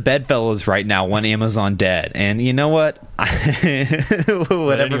strangest of bedfellows right now. One Amazon dead, and you know what?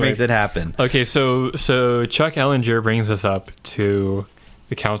 Whatever makes it happen. Okay, so Chuck Ellinger brings this up to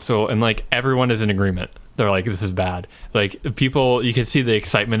the council, and like everyone is in agreement. They're like, this is bad. Like, people, you can see the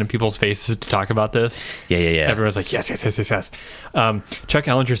excitement in people's faces to talk about this. Yeah. Everyone's like, yes. Chuck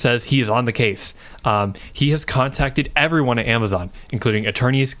Ellinger says he is on the case. He has contacted everyone at Amazon, including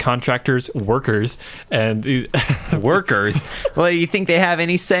attorneys, contractors, workers, and workers. Well, you think they have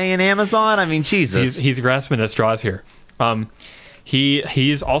any say in Amazon? I mean, Jesus. He's grasping at straws here.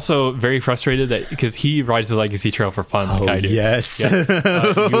 He's also very frustrated that because he rides the Legacy Trail for fun, like I do. Yes.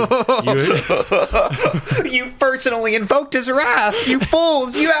 You personally invoked his wrath. You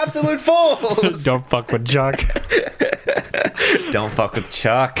fools! You absolute fools! Don't fuck with Chuck. Don't fuck with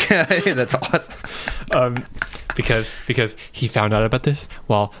Chuck. That's awesome. Because he found out about this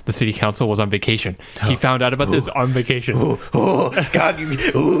while the city council was on vacation. He found out about this on vacation. God,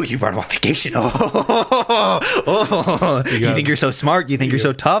 you brought him on vacation. You think you're so smart? You think you're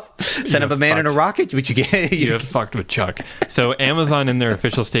so tough? Send up a man in a rocket? What you get? You have fucked with Chuck. So Amazon, in their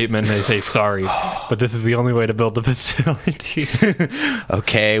official statement, they say sorry, but this is the only way to build the facility.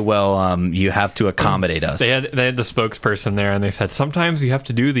 Okay, well, you have to accommodate us. They had the spokesperson there, and they said sometimes you have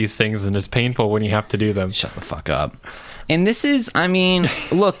to do these things, and it's painful when you have to do them. Shut the fuck up. And this is, I mean,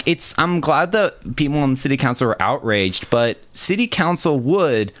 look, I'm glad that people on the city council are outraged, but city council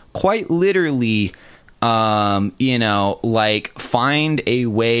would quite literally, find a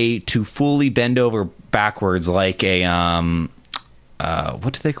way to fully bend over backwards, like a,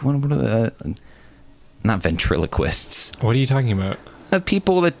 what are not ventriloquists. What are you talking about?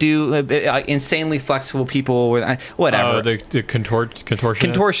 People that do insanely flexible people, whatever. The contortionists.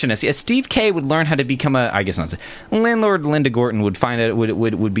 Contortionists. Yeah, Steve K would learn how to become landlord. Linda Gorton would find it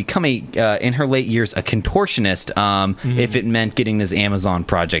would become in her late years a contortionist if it meant getting this Amazon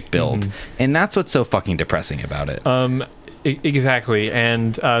project built, and that's what's so fucking depressing about it. Exactly,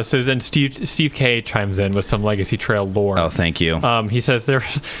 and so then Steve K chimes in with some Legacy Trail lore. Oh, thank you. He says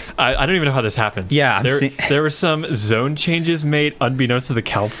I don't even know how this happened. Yeah, there were some zone changes made unbeknownst to the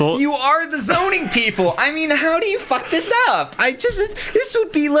council. You are the zoning people. I mean, how do you fuck this up? This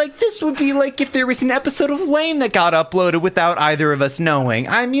would be like if there was an episode of Lame that got uploaded without either of us knowing.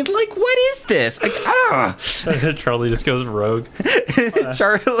 I mean, like, what is this? Charlie just goes rogue.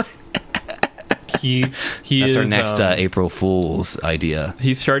 Charlie. That's our next April Fool's idea.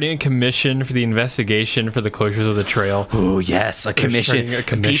 He's starting a commission for the investigation for the closures of the trail. Oh yes, a commission.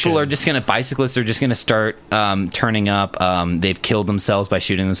 Bicyclists are just going to start turning up. They've killed themselves by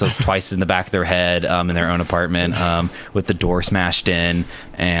shooting themselves twice in the back of their head in their own apartment with the door smashed in,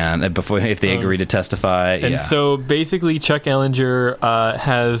 and if they agree to testify. And so basically, Chuck Ellinger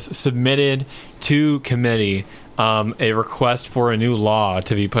has submitted to committee a request for a new law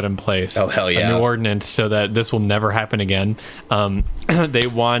to be put in place. Oh, hell yeah. A new ordinance so that this will never happen again. They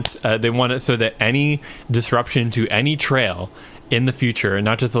want it so that any disruption to any trail in the future, and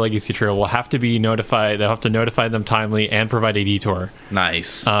not just the Legacy Trail, will have to be notified. They'll have to notify them timely and provide a detour.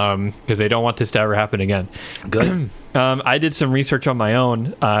 Nice. Because they don't want this to ever happen again. Good. I did some research on my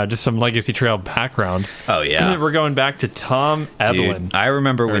own, just some Legacy Trail background. Oh yeah, we're going back to Tom Evelyn. Dude, I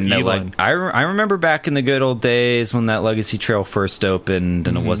remember when I remember back in the good old days when that Legacy Trail first opened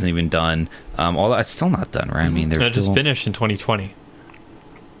and it wasn't even done. Although it's still not done, right? I mean, it's just finished in 2020.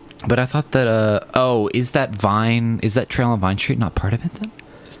 But I thought that is that trail on Vine Street not part of it then?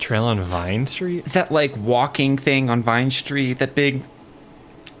 Is Trail on Vine Street? That like walking thing on Vine Street, that big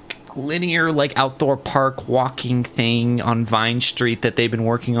linear like outdoor park walking thing on Vine Street that they've been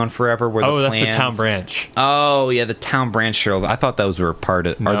working on forever. Where that's the town branch. Oh yeah, the town branch trails. I thought those were part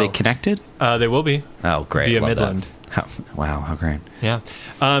of. No. Are they connected? They will be. Oh great, Via love Midland. That. How great. Yeah.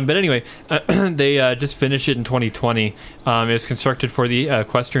 But anyway, they just finished it in 2020. It was constructed for the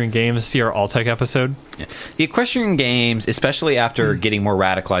Equestrian Games. See our Alltech episode. Yeah. The Equestrian Games, especially after getting more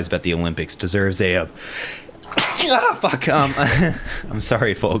radicalized about the Olympics, deserves a. Fuck. I'm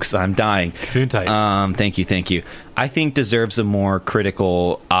sorry, folks. I'm dying. Gesundheit. Thank you. I think deserves a more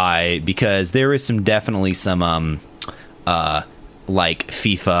critical eye because there is definitely some like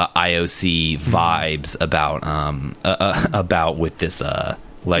FIFA IOC vibes about with this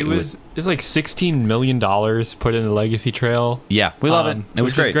like it's like $16 million put in the Legacy Trail. Yeah, we love it. It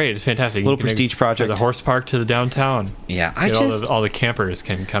was great. It's fantastic. Little prestige project. The horse park to the downtown. Yeah, all the campers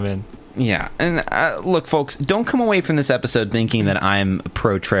can come in. Yeah, and look, folks, don't come away from this episode thinking that I'm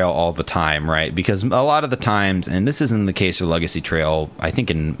pro trail all the time, right? Because a lot of the times, and this isn't the case for Legacy Trail, I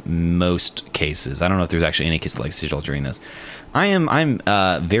think in most cases, I don't know if there's actually any case of Legacy Trail during this. I'm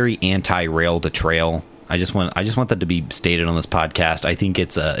very anti-rail to trail. I just want that to be stated on this podcast. I think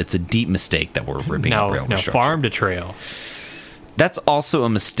it's a deep mistake that we're ripping up rail. Now, farm to trail. That's also a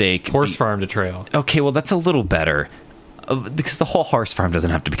mistake. Horse farm to trail. Okay, well, that's a little better. Because the whole horse farm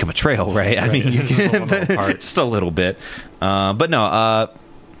doesn't have to become a trail, right? I mean, you can, just a little bit. But no,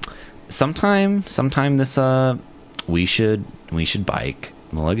 sometime this we should bike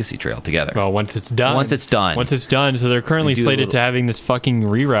the Legacy Trail together. Well, once it's done. So they're currently slated to having this fucking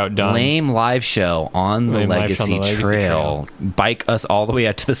reroute done. Lame live show on the Legacy Trail. Bike us all the way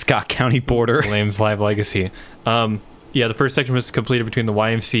out to the Scott County border. Lame's Live Legacy. Yeah, the first section was completed between the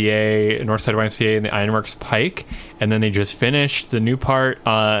YMCA, Northside YMCA, and the Ironworks Pike, and then they just finished the new part,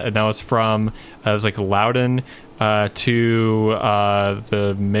 and that was from it was like Loudon to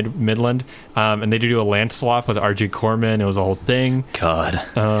the Midland, and they do a land swap with RG Corman. It was a whole thing. God,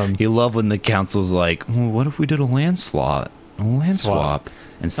 you love when the council's like, "What if we did a land swap?"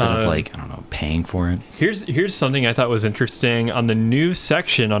 Instead of like, I don't know, paying for it. Here's something I thought was interesting. On the new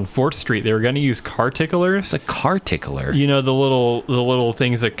section on 4th Street, they were going to use car ticklers. It's a car tickler. You know, the little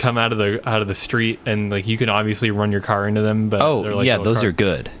things that come out of the street, and like you can obviously run your car into them. But they're like those are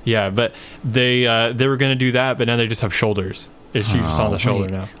good. Yeah, but they were going to do that, but now they just have shoulders. It's just on the shoulder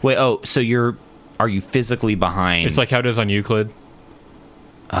now. Wait, so are you physically behind? It's like how it is on Euclid.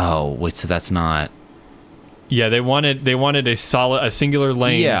 Oh, wait, so that's not. Yeah, they wanted a singular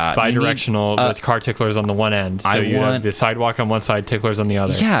lane, bi-directional with car ticklers on the one end. So have the sidewalk on one side, ticklers on the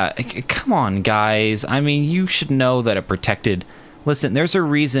other. Yeah, come on, guys. I mean, you should know that a protected. Listen, there's a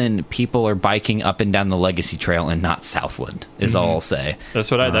reason people are biking up and down the Legacy Trail and not Southland. Is all I'll say. That's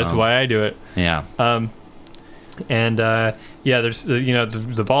why I do it. Yeah. There's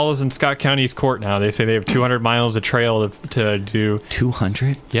the ball is in Scott County's court now. They say they have 200 miles of trail to do.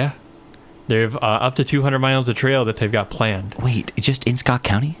 200? Yeah. They have up to 200 miles of trail that they've got planned. Wait, just in Scott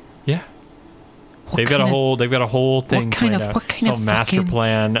County? Yeah. They've got a whole thing. What kind of master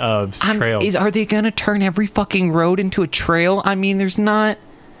plan of trails? Are they going to turn every fucking road into a trail? I mean, there's not.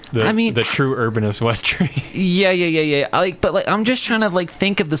 The true urbanist wet tree. Yeah. I'm just trying to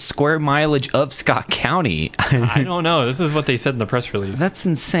think of the square mileage of Scott County. I don't know. This is what they said in the press release. That's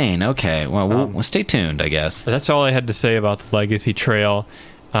insane. Okay, well, we'll stay tuned, I guess. That's all I had to say about the Legacy Trail.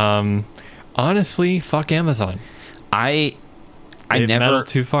 Honestly, fuck Amazon. I never never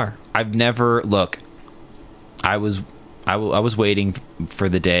too far. I've never look. I was waiting for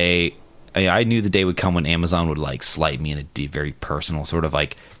the day. I knew the day would come when Amazon would slight me in a deep, very personal sort of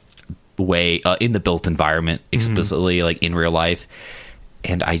way in the built environment, explicitly in real life.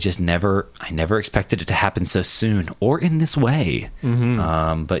 And I never expected it to happen so soon or in this way.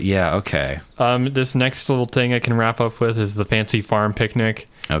 But yeah, okay. This next little thing I can wrap up with is the Fancy Farm picnic.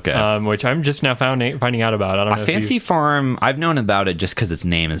 Okay. Which I'm just now finding out about. I don't know. Fancy Farm, I've known about it just because its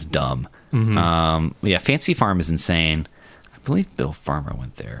name is dumb. Fancy Farm is insane. I believe Bill Farmer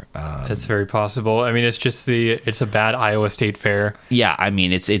went there. That's very possible. I mean, it's a bad Iowa State Fair. Yeah, I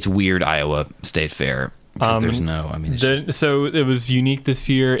mean, it's weird Iowa State Fair. Because there's no, I mean, so it was unique this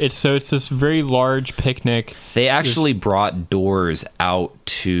year. It's this very large picnic. They actually brought doors out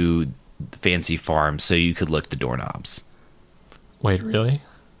to Fancy Farm so you could lick the doorknobs. Wait, really?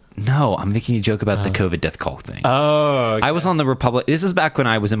 No, I'm making a joke about the COVID death call thing. Oh, okay. I was on the Republic. This is back when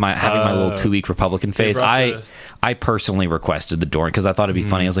I was having my little 2-week Republican phase. I personally requested the door because I thought it'd be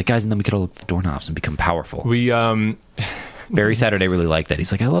funny. I was like, guys, and then we could all lick the doorknobs and become powerful. We Barry Saturday really liked that.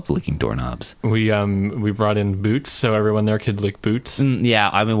 He's like, I love licking doorknobs. We brought in boots so everyone there could lick boots. Yeah,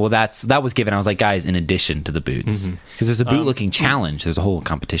 I mean, well, that was given. I was like, guys, in addition to the boots, because there's a boot licking challenge. There's a whole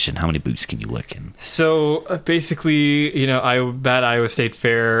competition. How many boots can you lick? And So basically, I bet Iowa State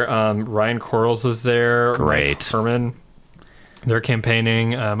Fair. Ryan Quarles was there. Great. Mike Herman. They're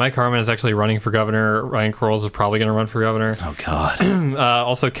campaigning. Mike Harmon is actually running for governor. Ryan Quarles is probably going to run for governor. Oh God.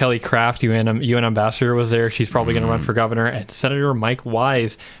 Also, Kelly Craft, UN ambassador, was there. She's probably going to run for governor. And Senator Mike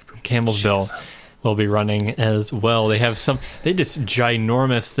Wise from Campbellsville will be running as well. They have this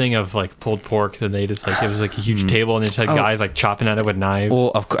ginormous thing of like pulled pork that they just like, it was like a huge table and they just had guys like chopping at it with knives. Well,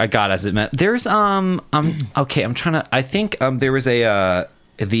 of course, I got as it meant. There's okay. I'm trying to. I think there was the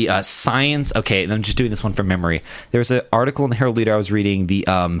science. Okay, I'm just doing this one from memory. There was an article in the Herald Leader I was reading. The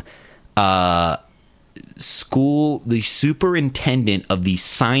the superintendent of the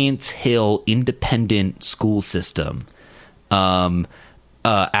Science Hill Independent School System.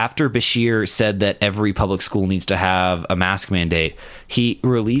 After Bashir said that every public school needs to have a mask mandate, he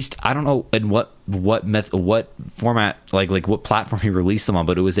released, I don't know in what format, like what platform he released them on,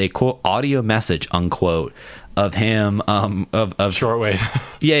 but it was a quote audio message unquote of him of shortwave.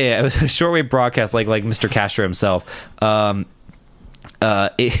 Yeah, it was a shortwave broadcast like Mr. Castro himself. It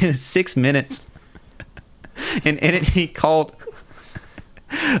was 6 minutes, and in it he called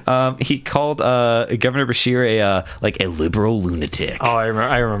Governor Bashir a liberal lunatic. Oh, I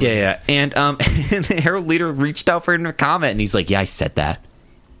remember. Yeah. And the Herald Leader reached out for him to comment, and he's like, "Yeah, I said that.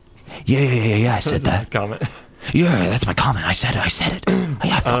 Yeah, I said that. Comment. Yeah, that's my comment. I said it.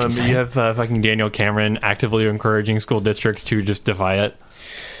 Yeah, I fucking said you it." have fucking Daniel Cameron actively encouraging school districts to just defy it.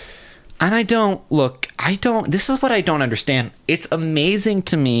 And this is what I don't understand. It's amazing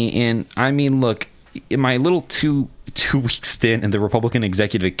to me, and I mean, look, in my little two-week stint in the Republican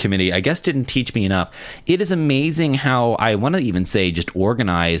Executive Committee, I guess didn't teach me enough. It is amazing how, I want to even say, just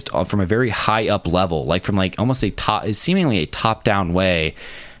organized from a very high up level, like from like almost seemingly a top-down way,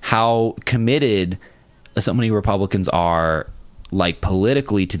 how committed so many Republicans are, like,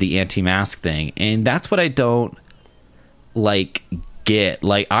 politically to the anti-mask thing. And that's what I don't like get.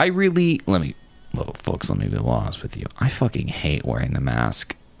 Like, I really, folks, let me be honest with you. I fucking hate wearing the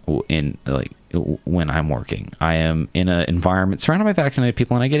mask when I'm working. I am in an environment surrounded by vaccinated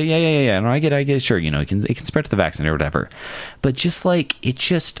people, and I get it. Yeah. No, I get it. Sure, it can spread to the vaccinated or whatever. But just like it,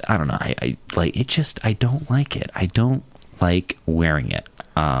 just I don't know. I don't like it. I don't like wearing it.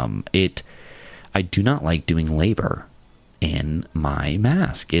 I do not like doing labor in my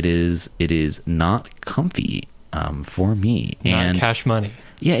mask. It is not comfy for me. Not cash money.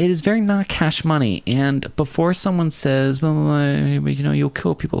 Yeah, it is very not cash money. And before someone says, well, you'll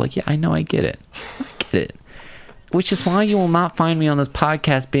kill people, like, yeah, I know, I get it. Which is why you will not find me on this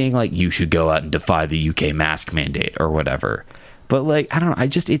podcast being like, you should go out and defy the UK mask mandate or whatever. But like, I don't know.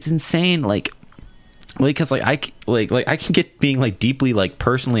 It's insane. Because I can get being like deeply like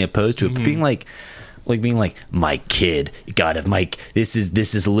personally opposed to it, but being like my kid, God, this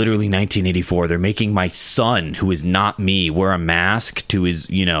is literally 1984. They're making my son, who is not me, wear a mask to his,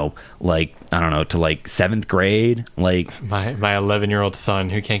 like, I don't know, to like 7th grade. Like my 11-year-old son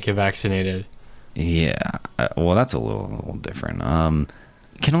who can't get vaccinated. Yeah. Well, that's a little different. Can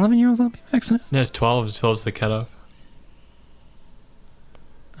 11-year-olds not be vaccinated? No, it's 12. 12 is the cutoff.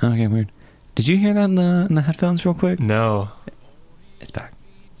 Okay, weird. Did you hear that in the headphones real quick? No. It's back.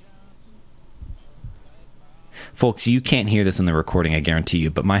 Folks, you can't hear this in the recording, I guarantee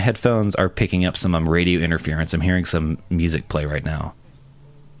you, but my headphones are picking up some radio interference. I'm hearing some music play right now.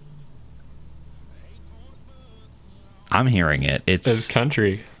 I'm hearing it. It's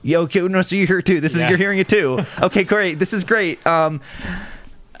country. Yo, no, so you hear it too. You're hearing it too. Okay, great. This is great.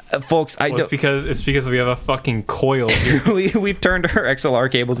 Folks, it's because we have a fucking coil here. We've turned our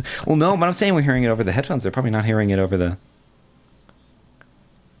XLR cables. Well, no, but I'm saying we're hearing it over the headphones. They're probably not hearing it over the.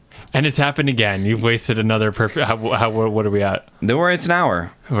 And it's happened again. You've wasted another perfect. What are we at? It's an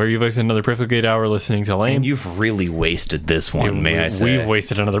hour. Or you've wasted another perfectly good hour listening to Lane. And you've really wasted this one, may I say? We've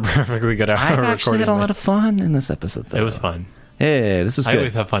wasted another perfectly good hour. I've actually had a lot of fun in this episode, though. It was fun. Yeah, this was good. I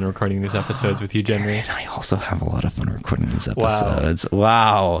always have fun recording these episodes with you, Jenry. And I also have a lot of fun recording these episodes.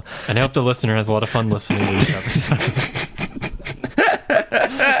 Wow. And I hope the listener has a lot of fun listening to these episodes.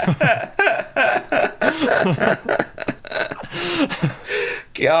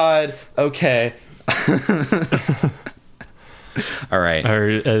 God. Okay. All right.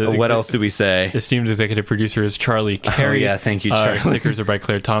 What else do we say? Esteemed executive producer is Charlie Carey. Yeah, thank you, Charlie. Stickers are by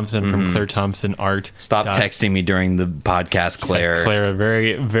Claire Thompson from Claire Thompson Art. Stop texting me during the podcast, Claire. Claire,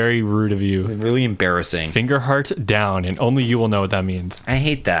 very, very rude of you. Really embarrassing. Finger heart down, and only you will know what that means. I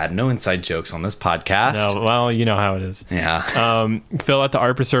hate that. No inside jokes on this podcast. No, well, you know how it is. Yeah. Fill out the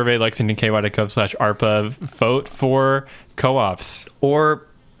ARPA survey, lexingtonky.gov/ARPA. Vote for co-ops.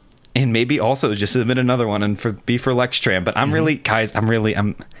 And maybe also just submit another one and be for Lextran. But I'm really, guys,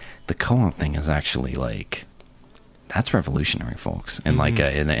 the co-op thing is actually like, that's revolutionary, folks. And like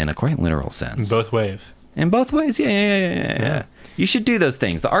in a quite literal sense. Both ways. In both ways, yeah. You should do those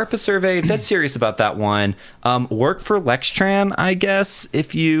things. The ARPA survey, dead serious about that one. Work for Lextran, I guess.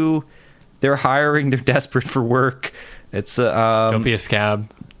 If they're hiring, they're desperate for work. It's don't be a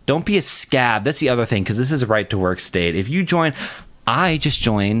scab. Don't be a scab. That's the other thing, because this is a right to work state. If you join, I just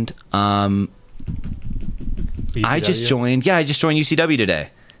joined. ECW? I just joined UCW today.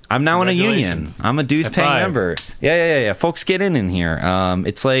 I'm now in a union. I'm a dues paying member. Yeah. Folks, get in here.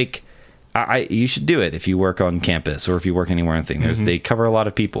 It's like, you should do it if you work on campus or if you work anywhere. They cover a lot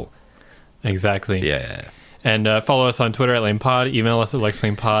of people. Exactly. Yeah. And follow us on Twitter at LanePod. Email us at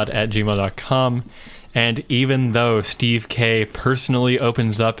lexlanepod@gmail.com. And even though Steve K personally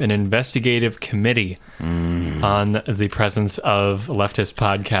opens up an investigative committee on the presence of leftist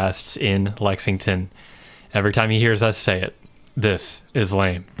podcasts in Lexington, every time he hears us say it, this is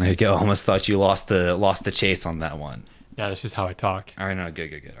lame. There you go. Almost thought you lost the chase on that one. Yeah, that's just how I talk. All right, no,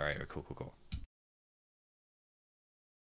 good. All right, cool.